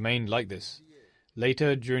trees and remained like this.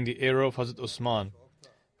 Later, during the era of Hazrat Usman,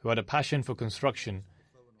 who had a passion for construction,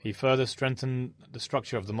 he further strengthened the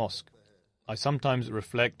structure of the mosque. I sometimes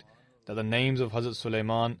reflect that the names of Hazrat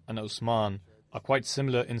Sulaiman and Usman are quite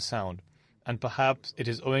similar in sound, and perhaps it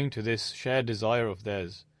is owing to this shared desire of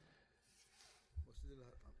theirs.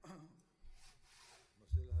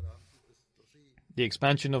 The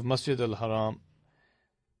expansion of Masjid al-Haram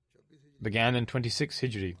began in 26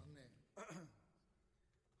 Hijri.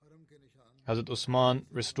 Hazrat Usman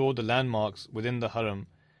restored the landmarks within the Haram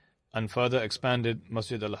and further expanded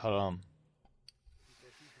Masjid al-Haram.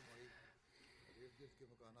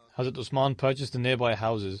 Hazrat Usman purchased the nearby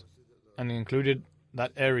houses and included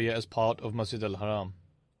that area as part of Masjid al-Haram.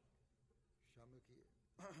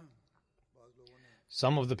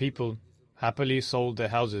 Some of the people happily sold their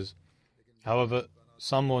houses. However,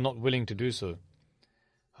 some were not willing to do so.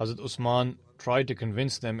 Hazrat Usman tried to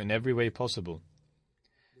convince them in every way possible.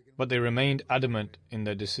 but they remained adamant in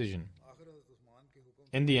their decision.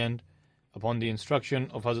 In the end, upon the instruction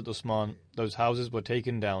of Hazrat Usman, those houses were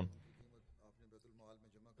taken down,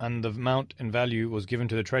 and the amount in value was given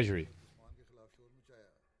to the treasury.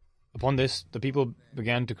 Upon this, the people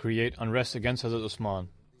began to create unrest against Hazrat Usman,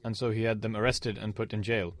 and so he had them arrested and put in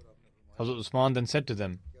jail. Hazrat Usman then said to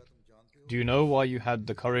them, "Do you know why you had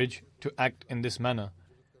the courage to act in this manner?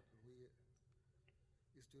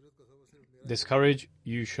 This courage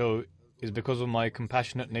you show is because of my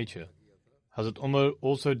compassionate nature. Hazrat Umar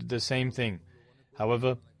also did the same thing.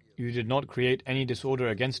 However, you did not create any disorder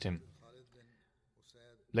against him."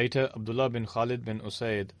 Later, Abdullah bin Khalid bin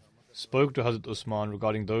Usaid spoke to Hazrat Usman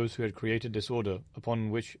regarding those who had created disorder, upon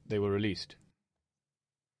which they were released.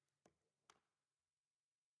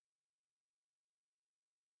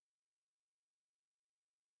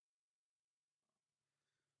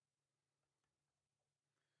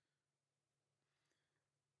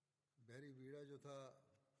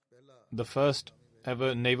 The first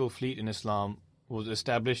ever naval fleet in Islam was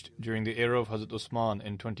established during the era of Hazrat Usman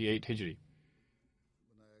in 28 Hijri.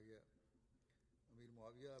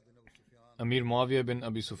 Amir Muawiyah bin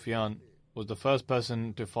Abi Sufyan was the first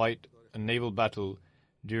person to fight a naval battle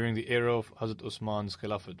during the era of Hazrat Usman's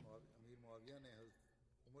Khilafat.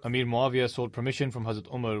 Amir Muawiyah sought permission from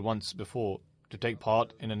Hazrat Umar once before to take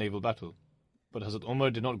part in a naval battle, but Hazrat Umar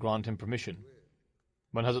did not grant him permission.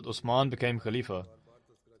 When Hazrat Usman became Khalifa,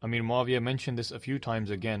 Amir Muawiyah mentioned this a few times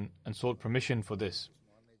again and sought permission for this.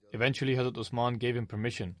 Eventually, Hazrat Usman gave him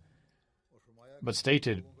permission, but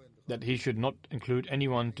stated that he should not include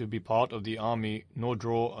anyone to be part of the army nor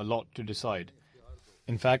draw a lot to decide.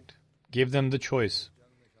 In fact, give them the choice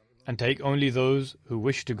and take only those who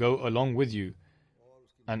wish to go along with you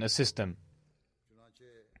and assist them.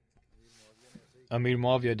 Amir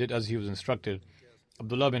Muawiyah did as he was instructed.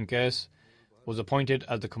 Abdullah bin Qais was appointed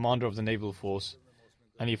as the commander of the naval force,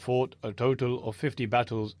 and he fought a total of 50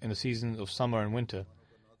 battles in the seasons of summer and winter,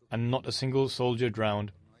 and not a single soldier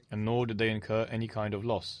drowned, and nor did they incur any kind of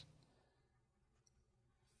loss.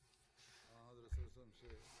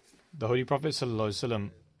 The Holy Prophet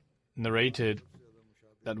ﷺ narrated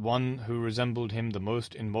that one who resembled him the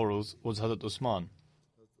most in morals was Hazrat Usman.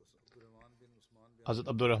 Hazrat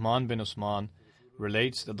Abdurrahman bin Usman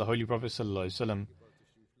relates that the Holy Prophet ﷺ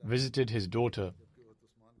visited his daughter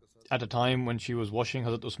at a time when she was washing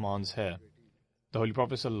Hazrat Usman's hair. The Holy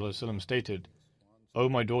Prophet ﷺ stated, "O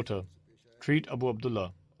my daughter, treat Abu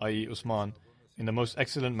Abdullah, i.e. Usman, in the most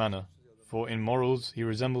excellent manner, for in morals he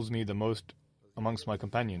resembles me the most amongst my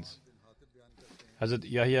companions." Hazrat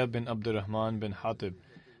Yahya bin Abdurrahman bin Hatib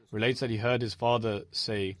relates that he heard his father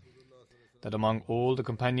say that among all the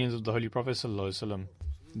companions of the Holy Prophet ﷺ,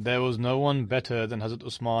 there was no one better than Hazrat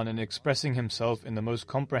Usman in expressing himself in the most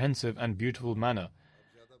comprehensive and beautiful manner,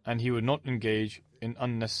 and he would not engage in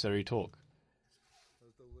unnecessary talk.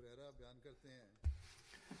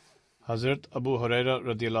 Hazrat Abu Huraira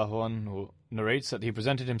radiallahu anhu narrates that he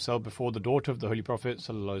presented himself before the daughter of the Holy Prophet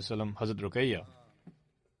ﷺ, Hazrat Ruqayyah.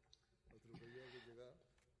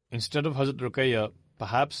 Instead of Hazrat Ruqayyah,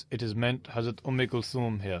 perhaps it is meant Hazrat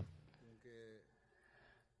Kulthum here,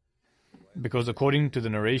 because according to the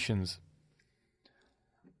narrations,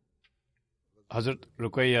 Hazrat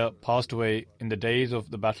Ruqayyah passed away in the days of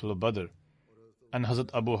the Battle of Badr, and Hazrat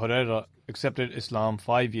Abu Huraira accepted Islam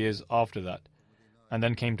 5 years after that, and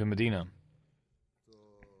then came to Medina.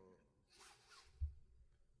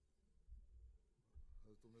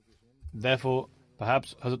 Therefore,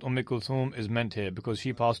 perhaps Hazrat Kulthum is meant here because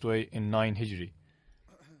she passed away in 9 Hijri.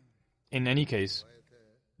 In any case,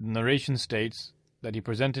 the narration states that he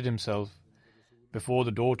presented himself before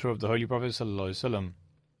the daughter of the Holy Prophet ﷺ,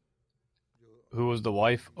 who was the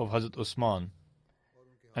wife of Hazrat Usman,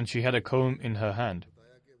 and she had a comb in her hand.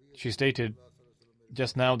 She stated,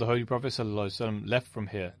 "Just now the Holy Prophet ﷺ left from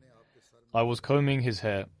here. I was combing his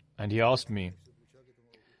hair, and he asked me,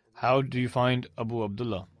 'How do you find Abu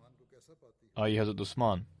Abdullah?' i.e. Hazrat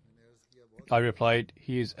Usman. I replied,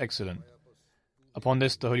 'He is excellent.' Upon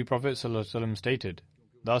this, the Holy Prophet ﷺ stated,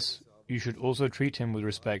 'Thus, you should also treat him with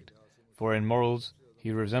respect, for in morals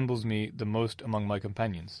he resembles me the most among my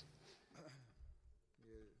companions.'"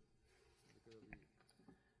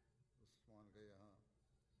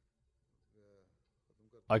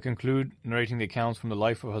 I conclude narrating the accounts from the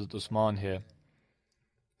life of Hazrat Usman here.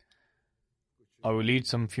 I will lead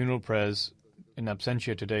some funeral prayers in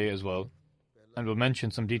absentia today as well, and will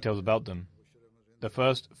mention some details about them. The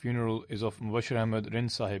first funeral is of Mubashir Ahmed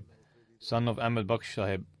Rind Sahib, son of Ahmed Baksh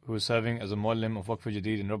Sahib, who was serving as a Muallim of Waqf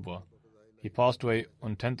Jadid in Rabwa. He passed away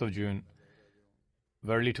on 10th of June.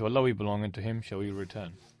 Verily to Allah we belong, and to Him shall we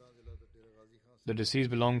return. The deceased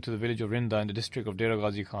belonged to the village of Rinda in the district of Dera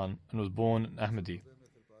Ghazi Khan and was born in Ahmadi.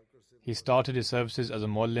 He started his services as a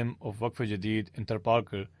Muallim of Waqf Jadid in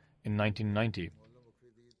Tarparkar in 1990.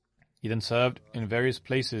 He then served in various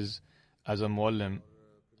places as a Muallim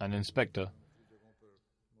and inspector.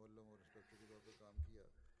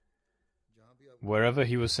 Wherever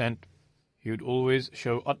he was sent, he would always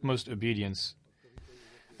show utmost obedience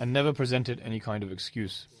and never presented any kind of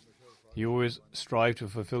excuse. He always strived to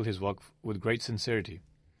fulfill his waqf with great sincerity.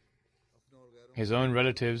 His own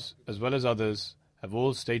relatives, as well as others, have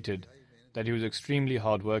all stated that he was extremely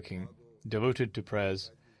hard-working, devoted to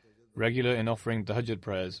prayers, regular in offering tahajjud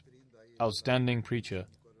prayers, outstanding preacher,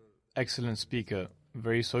 excellent speaker,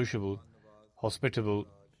 very sociable, hospitable,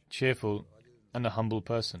 cheerful, and a humble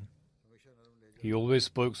person. He always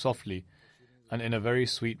spoke softly and in a very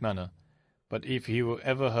sweet manner, but if he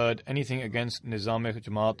ever heard anything against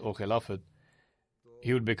Nizam-e-Jamaat or Khilafat,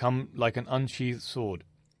 he would become like an unsheathed sword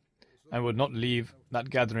and would not leave that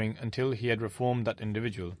gathering until he had reformed that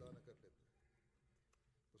individual.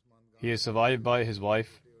 He is survived by his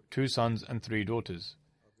wife, 2 sons and 3 daughters.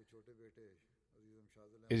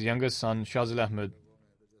 His youngest son, Shazil Ahmed,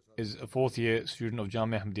 is a 4th-year student of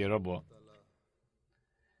Jamia Ahmadiyya Rabwa.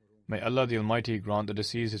 May Allah the Almighty grant the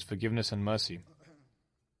deceased His forgiveness and mercy.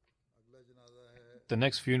 The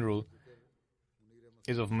next funeral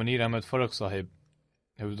is of Munir Ahmed Faraq Sahib,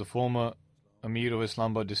 who was the former Amir of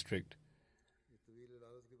Islamabad district.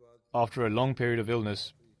 After a long period of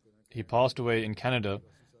illness, he passed away in Canada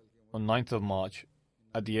on 9th of March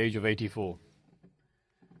at the age of 84.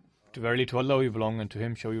 Verily to Allah we belong and to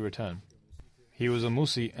Him shall we return. He was a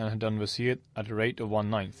Musi and had done wasiyat at a rate of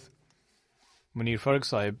 1/9. Munir Faraq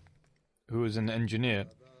Sahib, who was an engineer,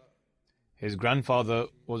 his grandfather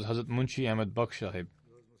was Hazrat Munshi Ahmed Baksh Sahib,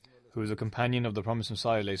 who was a companion of the Promised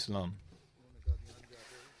Messiah alayhi salam.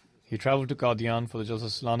 He travelled to Qadian for the Jalsa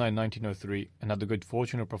Salana in 1903 and had the good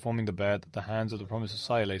fortune of performing the bayat at the hands of the Promised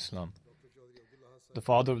Messiah alayhi salam. The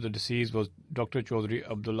father of the deceased was Dr. Chaudhry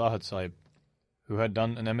Abdullah Sahib, who had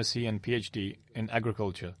done an MSc and PhD in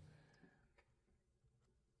agriculture.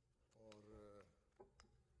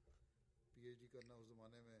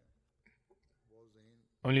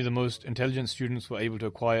 Only the most intelligent students were able to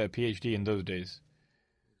acquire a PhD in those days.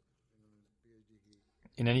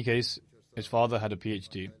 In any case, his father had a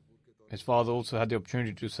PhD. His father also had the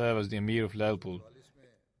opportunity to serve as the Amir of Lalpur.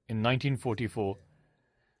 In 1944,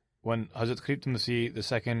 when Hazrat Khalifat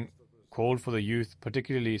Masih II called for the youth,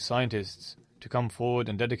 particularly scientists, to come forward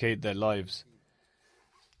and dedicate their lives,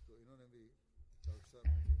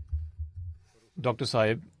 Dr.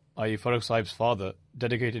 Sahib, i.e. Faraq Sahib's father,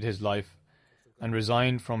 dedicated his life and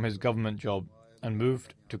resigned from his government job and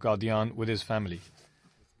moved to Qadian with his family.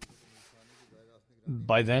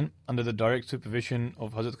 By then, under the direct supervision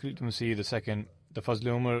of Hazrat Khalifat Masih II, the Fazl-e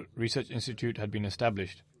Umar Research Institute had been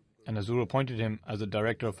established, and Hazur appointed him as the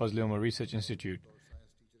director of Fazl-e Umar Research Institute.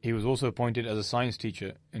 He was also appointed as a science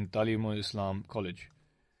teacher in Talim Islam College.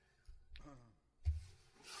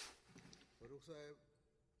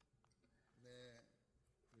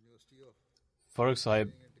 Faraq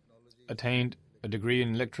Sahib attained a degree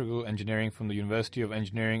in electrical engineering from the University of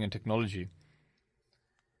Engineering and Technology,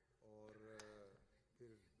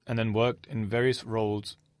 and then worked in various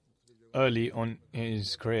roles early on in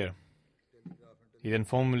his career. He then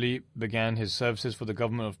formally began his services for the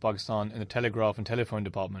government of Pakistan in the telegraph and telephone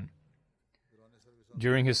department.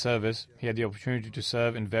 During his service, he had the opportunity to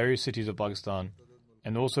serve in various cities of Pakistan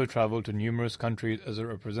and also traveled to numerous countries as a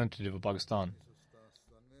representative of Pakistan.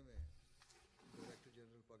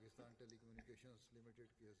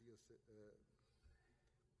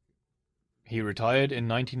 He retired in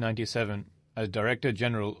 1997 as Director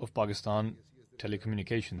General of Pakistan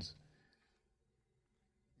Telecommunications.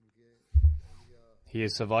 He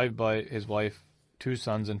is survived by his wife, 2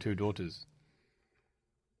 sons and 2 daughters.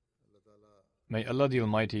 May Allah the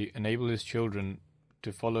Almighty enable his children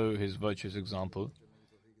to follow his virtuous example.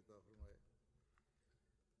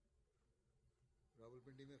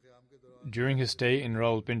 During his stay in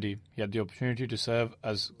Rawalpindi, he had the opportunity to serve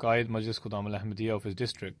as Qaid Majlis Khudam al-Ahmadiyya of his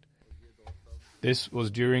district. This was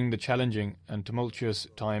during the challenging and tumultuous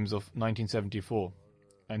times of 1974,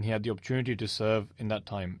 and he had the opportunity to serve in that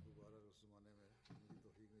time.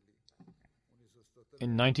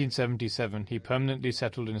 In 1977, he permanently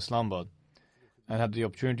settled in Islamabad and had the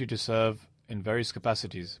opportunity to serve in various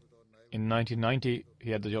capacities. In 1990, he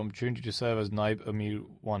had the opportunity to serve as Naib Amir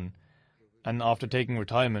 1, and after taking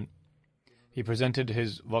retirement, he presented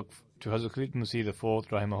his waqf to Hazrat Khalifat Masih IV,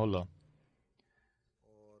 Rahimahullah.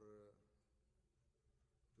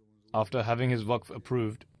 After having his waqf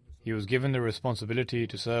approved, He was given the responsibility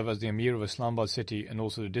to serve as the Emir of Islamabad city and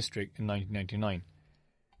also the district in 1999.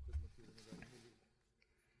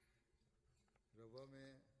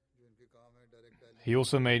 He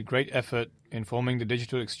also made great effort in forming the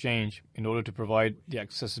digital exchange in order to provide the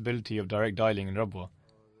accessibility of direct dialing in Rabwa.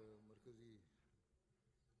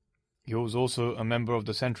 He was also a member of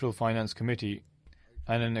the Central Finance Committee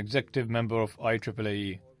and an executive member of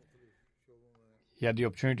IEEE. He had the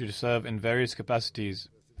opportunity to serve in various capacities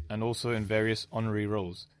and also in various honorary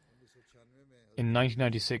roles. In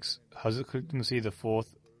 1996, Hazrat Khalid Masih IV,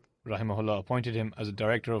 Rahimahullah, appointed him as a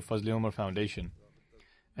director of Fazl-e Umar Foundation,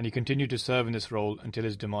 and he continued to serve in this role until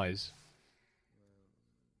his demise.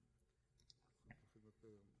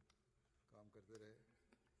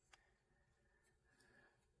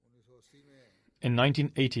 In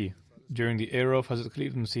 1980, during the era of Hazrat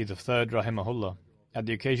Khalid Masih III, Rahimahullah, at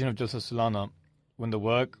the occasion of Jalsa Salana, when the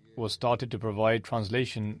work was started to provide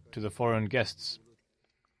translation to the foreign guests,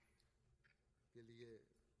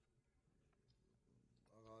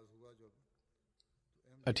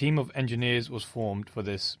 a team of engineers was formed for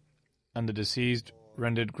this, and the deceased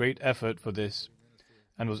rendered great effort for this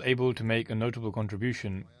and was able to make a notable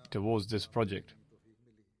contribution towards this project.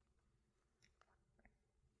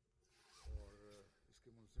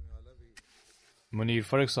 Munir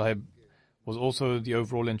Farag Sahib was also the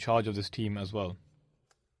overall in charge of this team as well.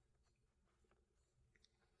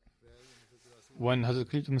 When Hazrat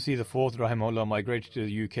Khalid Masih IV, Rahimahullah, migrated to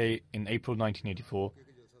the UK in April 1984,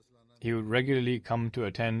 he would regularly come to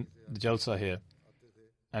attend the Jalsa here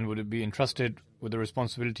and would be entrusted with the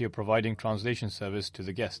responsibility of providing translation service to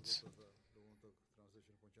the guests.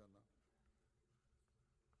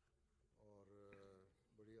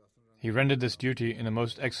 He rendered this duty in a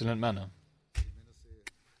most excellent manner.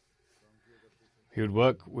 He would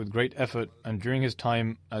work with great effort, and during his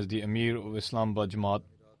time as the Emir of Islamabad Jamaat,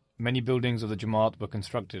 many buildings of the Jamaat were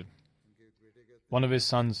constructed. One of his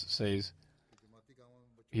sons says,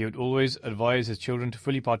 he would always advise his children to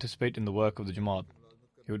fully participate in the work of the Jamaat.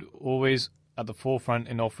 He would always at the forefront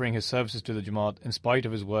in offering his services to the Jamaat in spite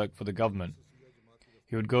of his work for the government.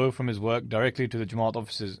 He would go from his work directly to the Jamaat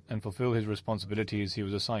offices and fulfill his responsibilities he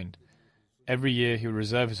was assigned. Every year he would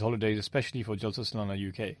reserve his holidays especially for Jalsa Salana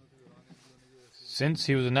UK. Since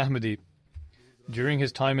he was an Ahmadi, during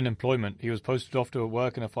his time in employment, he was posted off to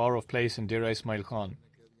work in a far-off place in Dera Ismail Khan.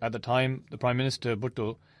 At the time, the Prime Minister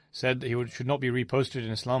Bhutto said that he should not be reposted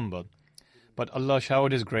in Islamabad. But Allah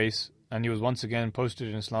showered His grace and he was once again posted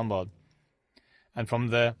in Islamabad. And from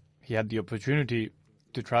there, he had the opportunity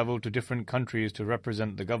to travel to different countries to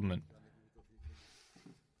represent the government.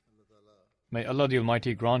 May Allah the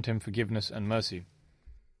Almighty grant him forgiveness and mercy.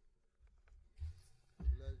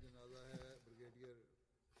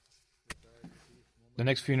 The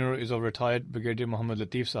next funeral is of retired Brigadier Muhammad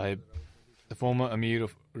Latif Sahib, the former Amir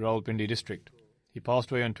of Rawalpindi district. He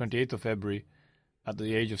passed away on 28th of February at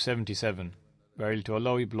the age of 77. Verily to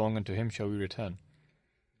Allah we belong and to Him shall we return.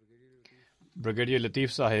 Brigadier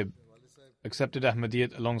Latif Sahib accepted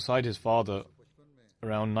Ahmadiyyat alongside his father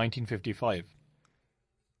around 1955.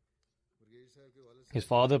 His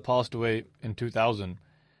father passed away in 2000,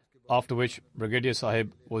 after which Brigadier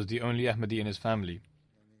Sahib was the only Ahmadi in his family.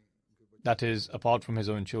 That is, apart from his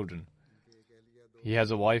own children. He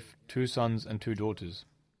has a wife, 2 sons and 2 daughters.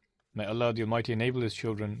 May Allah the Almighty enable his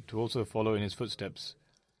children to also follow in his footsteps.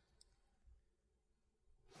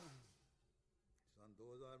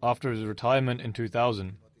 After his retirement in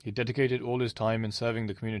 2000, he dedicated all his time in serving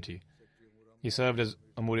the community. He served as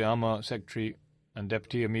Amur-e-Amma Secretary and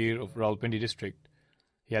Deputy Emir of Rawalpindi district.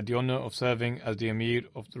 He had the honor of serving as the Emir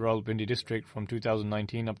of the Rawalpindi district from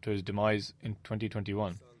 2019 up to his demise in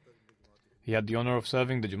 2021. He had the honor of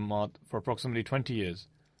serving the Jamaat for approximately 20 years.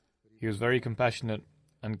 He was very compassionate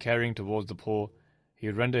and caring towards the poor. He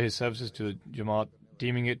would render his services to the Jamaat,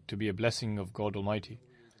 deeming it to be a blessing of God Almighty,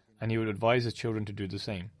 and he would advise his children to do the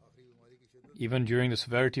same. Even during the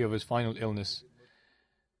severity of his final illness,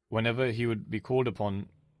 whenever he would be called upon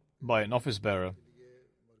by an office bearer,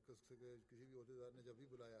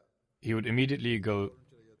 he would immediately go,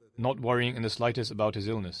 not worrying in the slightest about his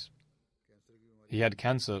illness. He had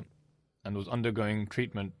cancer and was undergoing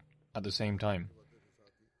treatment at the same time.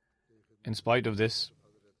 In spite of this,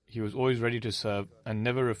 he was always ready to serve and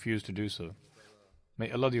never refused to do so.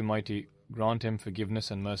 May Allah the Almighty grant him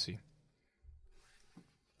forgiveness and mercy.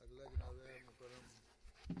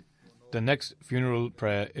 The next funeral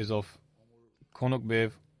prayer is of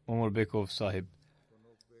Konokbev Umar Bekov Sahib,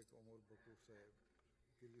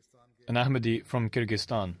 an Ahmadi from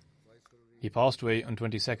Kyrgyzstan. He passed away on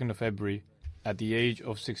 22nd of February at the age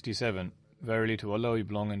of 67. Verily to Allah we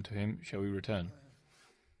belong and to Him shall we return.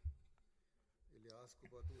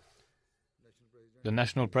 The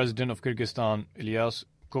national president of Kyrgyzstan, Ilyas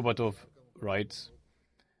Kobatov, writes,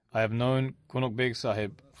 I have known Konuk Beg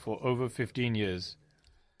Sahib for over 15 years.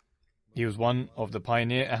 He was one of the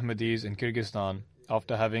pioneer Ahmadis in Kyrgyzstan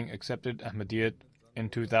after having accepted Ahmadiyyat in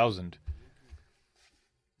 2000.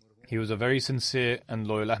 He was a very sincere and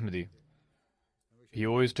loyal Ahmadi. He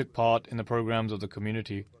always took part in the programs of the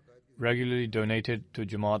community, regularly donated to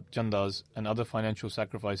Jamaat Chandas and other financial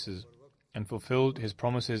sacrifices, and fulfilled his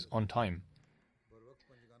promises on time.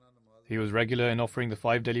 He was regular in offering the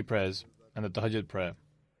 5 daily prayers and the Tahajjud prayer.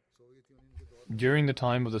 During the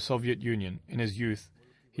time of the Soviet Union, in his youth,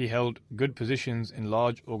 he held good positions in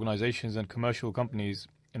large organizations and commercial companies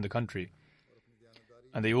in the country,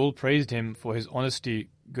 and they all praised him for his honesty,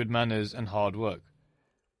 good manners, and hard work.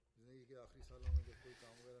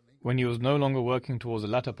 When he was no longer working towards the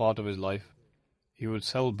latter part of his life, he would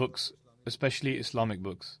sell books, especially Islamic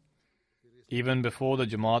books. Even before the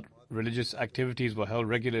Jamaat, religious activities were held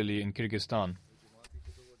regularly in Kyrgyzstan.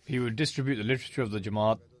 He would distribute the literature of the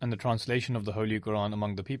Jamaat and the translation of the Holy Quran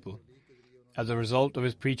among the people. As a result of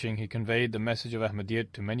his preaching, he conveyed the message of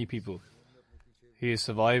Ahmadiyyat to many people. He is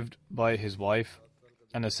survived by his wife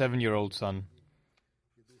and a 7-year-old son.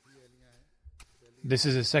 This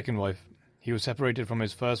is his second wife. He was separated from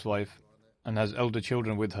his first wife and has elder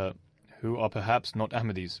children with her, who are perhaps not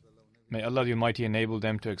Ahmadis. May Allah the Almighty enable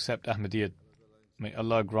them to accept Ahmadiyyat. May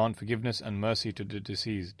Allah grant forgiveness and mercy to the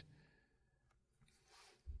deceased.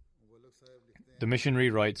 The missionary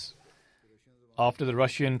writes, after the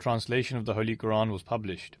Russian translation of the Holy Quran was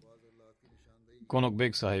published, Konuk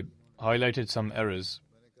Beg Sahib highlighted some errors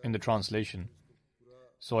in the translation.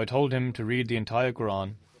 So I told him to read the entire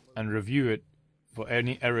Quran and review it for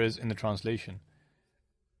any errors in the translation.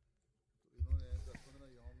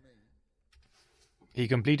 He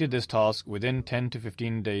completed this task within 10 to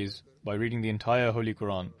 15 days by reading the entire Holy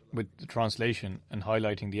Quran with the translation and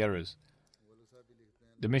highlighting the errors.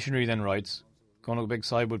 The missionary then writes, Konuk Beg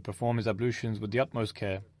Sahib would perform his ablutions with the utmost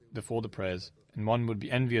care before the prayers, and one would be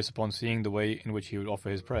envious upon seeing the way in which he would offer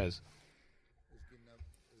his prayers.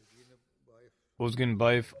 Uzgin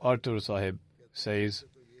Baif Artur Sahib says,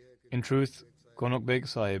 in truth, Konuk Beg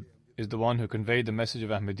Sahib is the one who conveyed the message of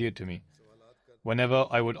Ahmadiyyat to me. Whenever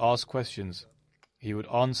I would ask questions, he would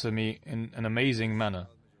answer me in an amazing manner,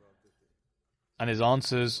 and his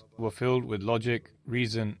answers were filled with logic,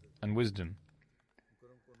 reason, and wisdom.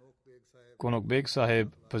 Konuk Beg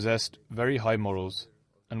Sahib possessed very high morals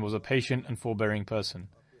and was a patient and forbearing person.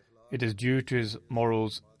 It is due to his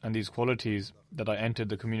morals and these qualities that I entered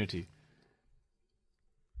the community.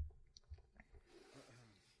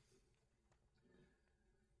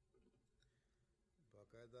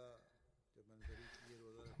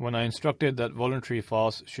 When I instructed that voluntary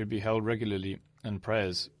fasts should be held regularly and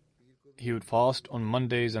prayers, he would fast on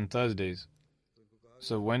Mondays and Thursdays.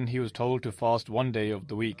 So when he was told to fast one day of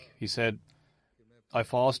the week, he said, I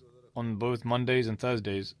fast on both Mondays and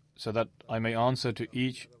Thursdays so that I may answer to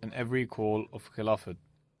each and every call of Khilafat.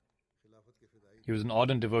 He was an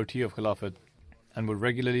ardent devotee of Khilafat and would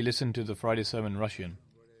regularly listen to the Friday sermon in Russian.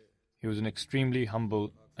 He was an extremely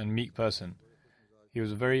humble and meek person. He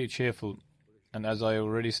was very cheerful, and as I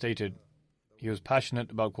already stated, he was passionate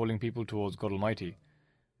about calling people towards God Almighty.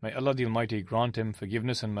 May Allah the Almighty grant him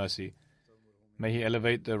forgiveness and mercy. May He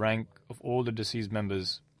elevate the rank of all the deceased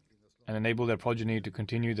members and enable their progeny to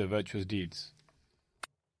continue their virtuous deeds.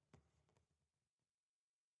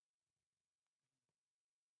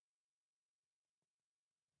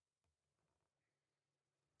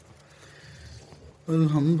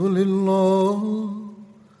 Alhamdulillah,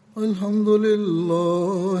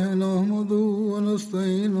 Alhamdulillah, nahmaduhu wa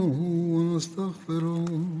nasta'inuhu wa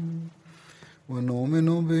nastaghfiruh, wa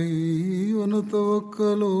nu'minu bihi wa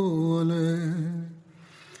natawakkalu alayh.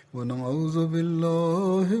 ونعوذ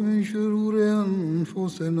بالله من شرور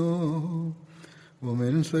أنفسنا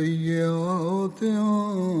ومن سيئات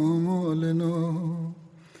أعمالنا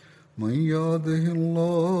من يهده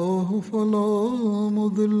الله فلا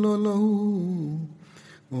مضل له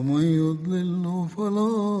ومن يضلل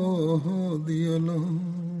فلا هادي له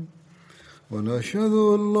ونشهد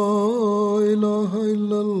أن لا إله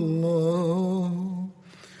إلا الله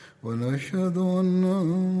ونشهد أن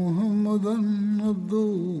محمدًا عبده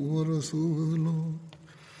ورسوله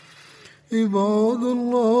عباد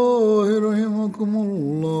الله رحمكم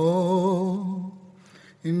الله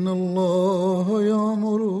إن الله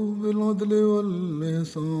يأمر بالعدل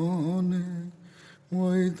والإحسان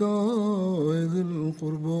وإيتاء ذي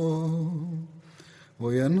القربى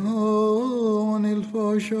وينهى عن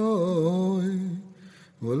الفحشاء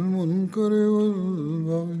والمنكر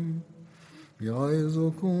والبغي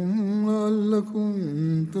يعظكم لعلكم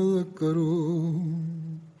تذكرون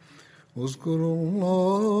اذكروا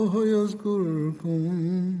الله يذكركم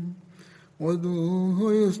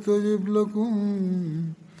وادعوه يستجب لكم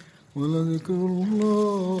ولذكر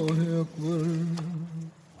الله أكبر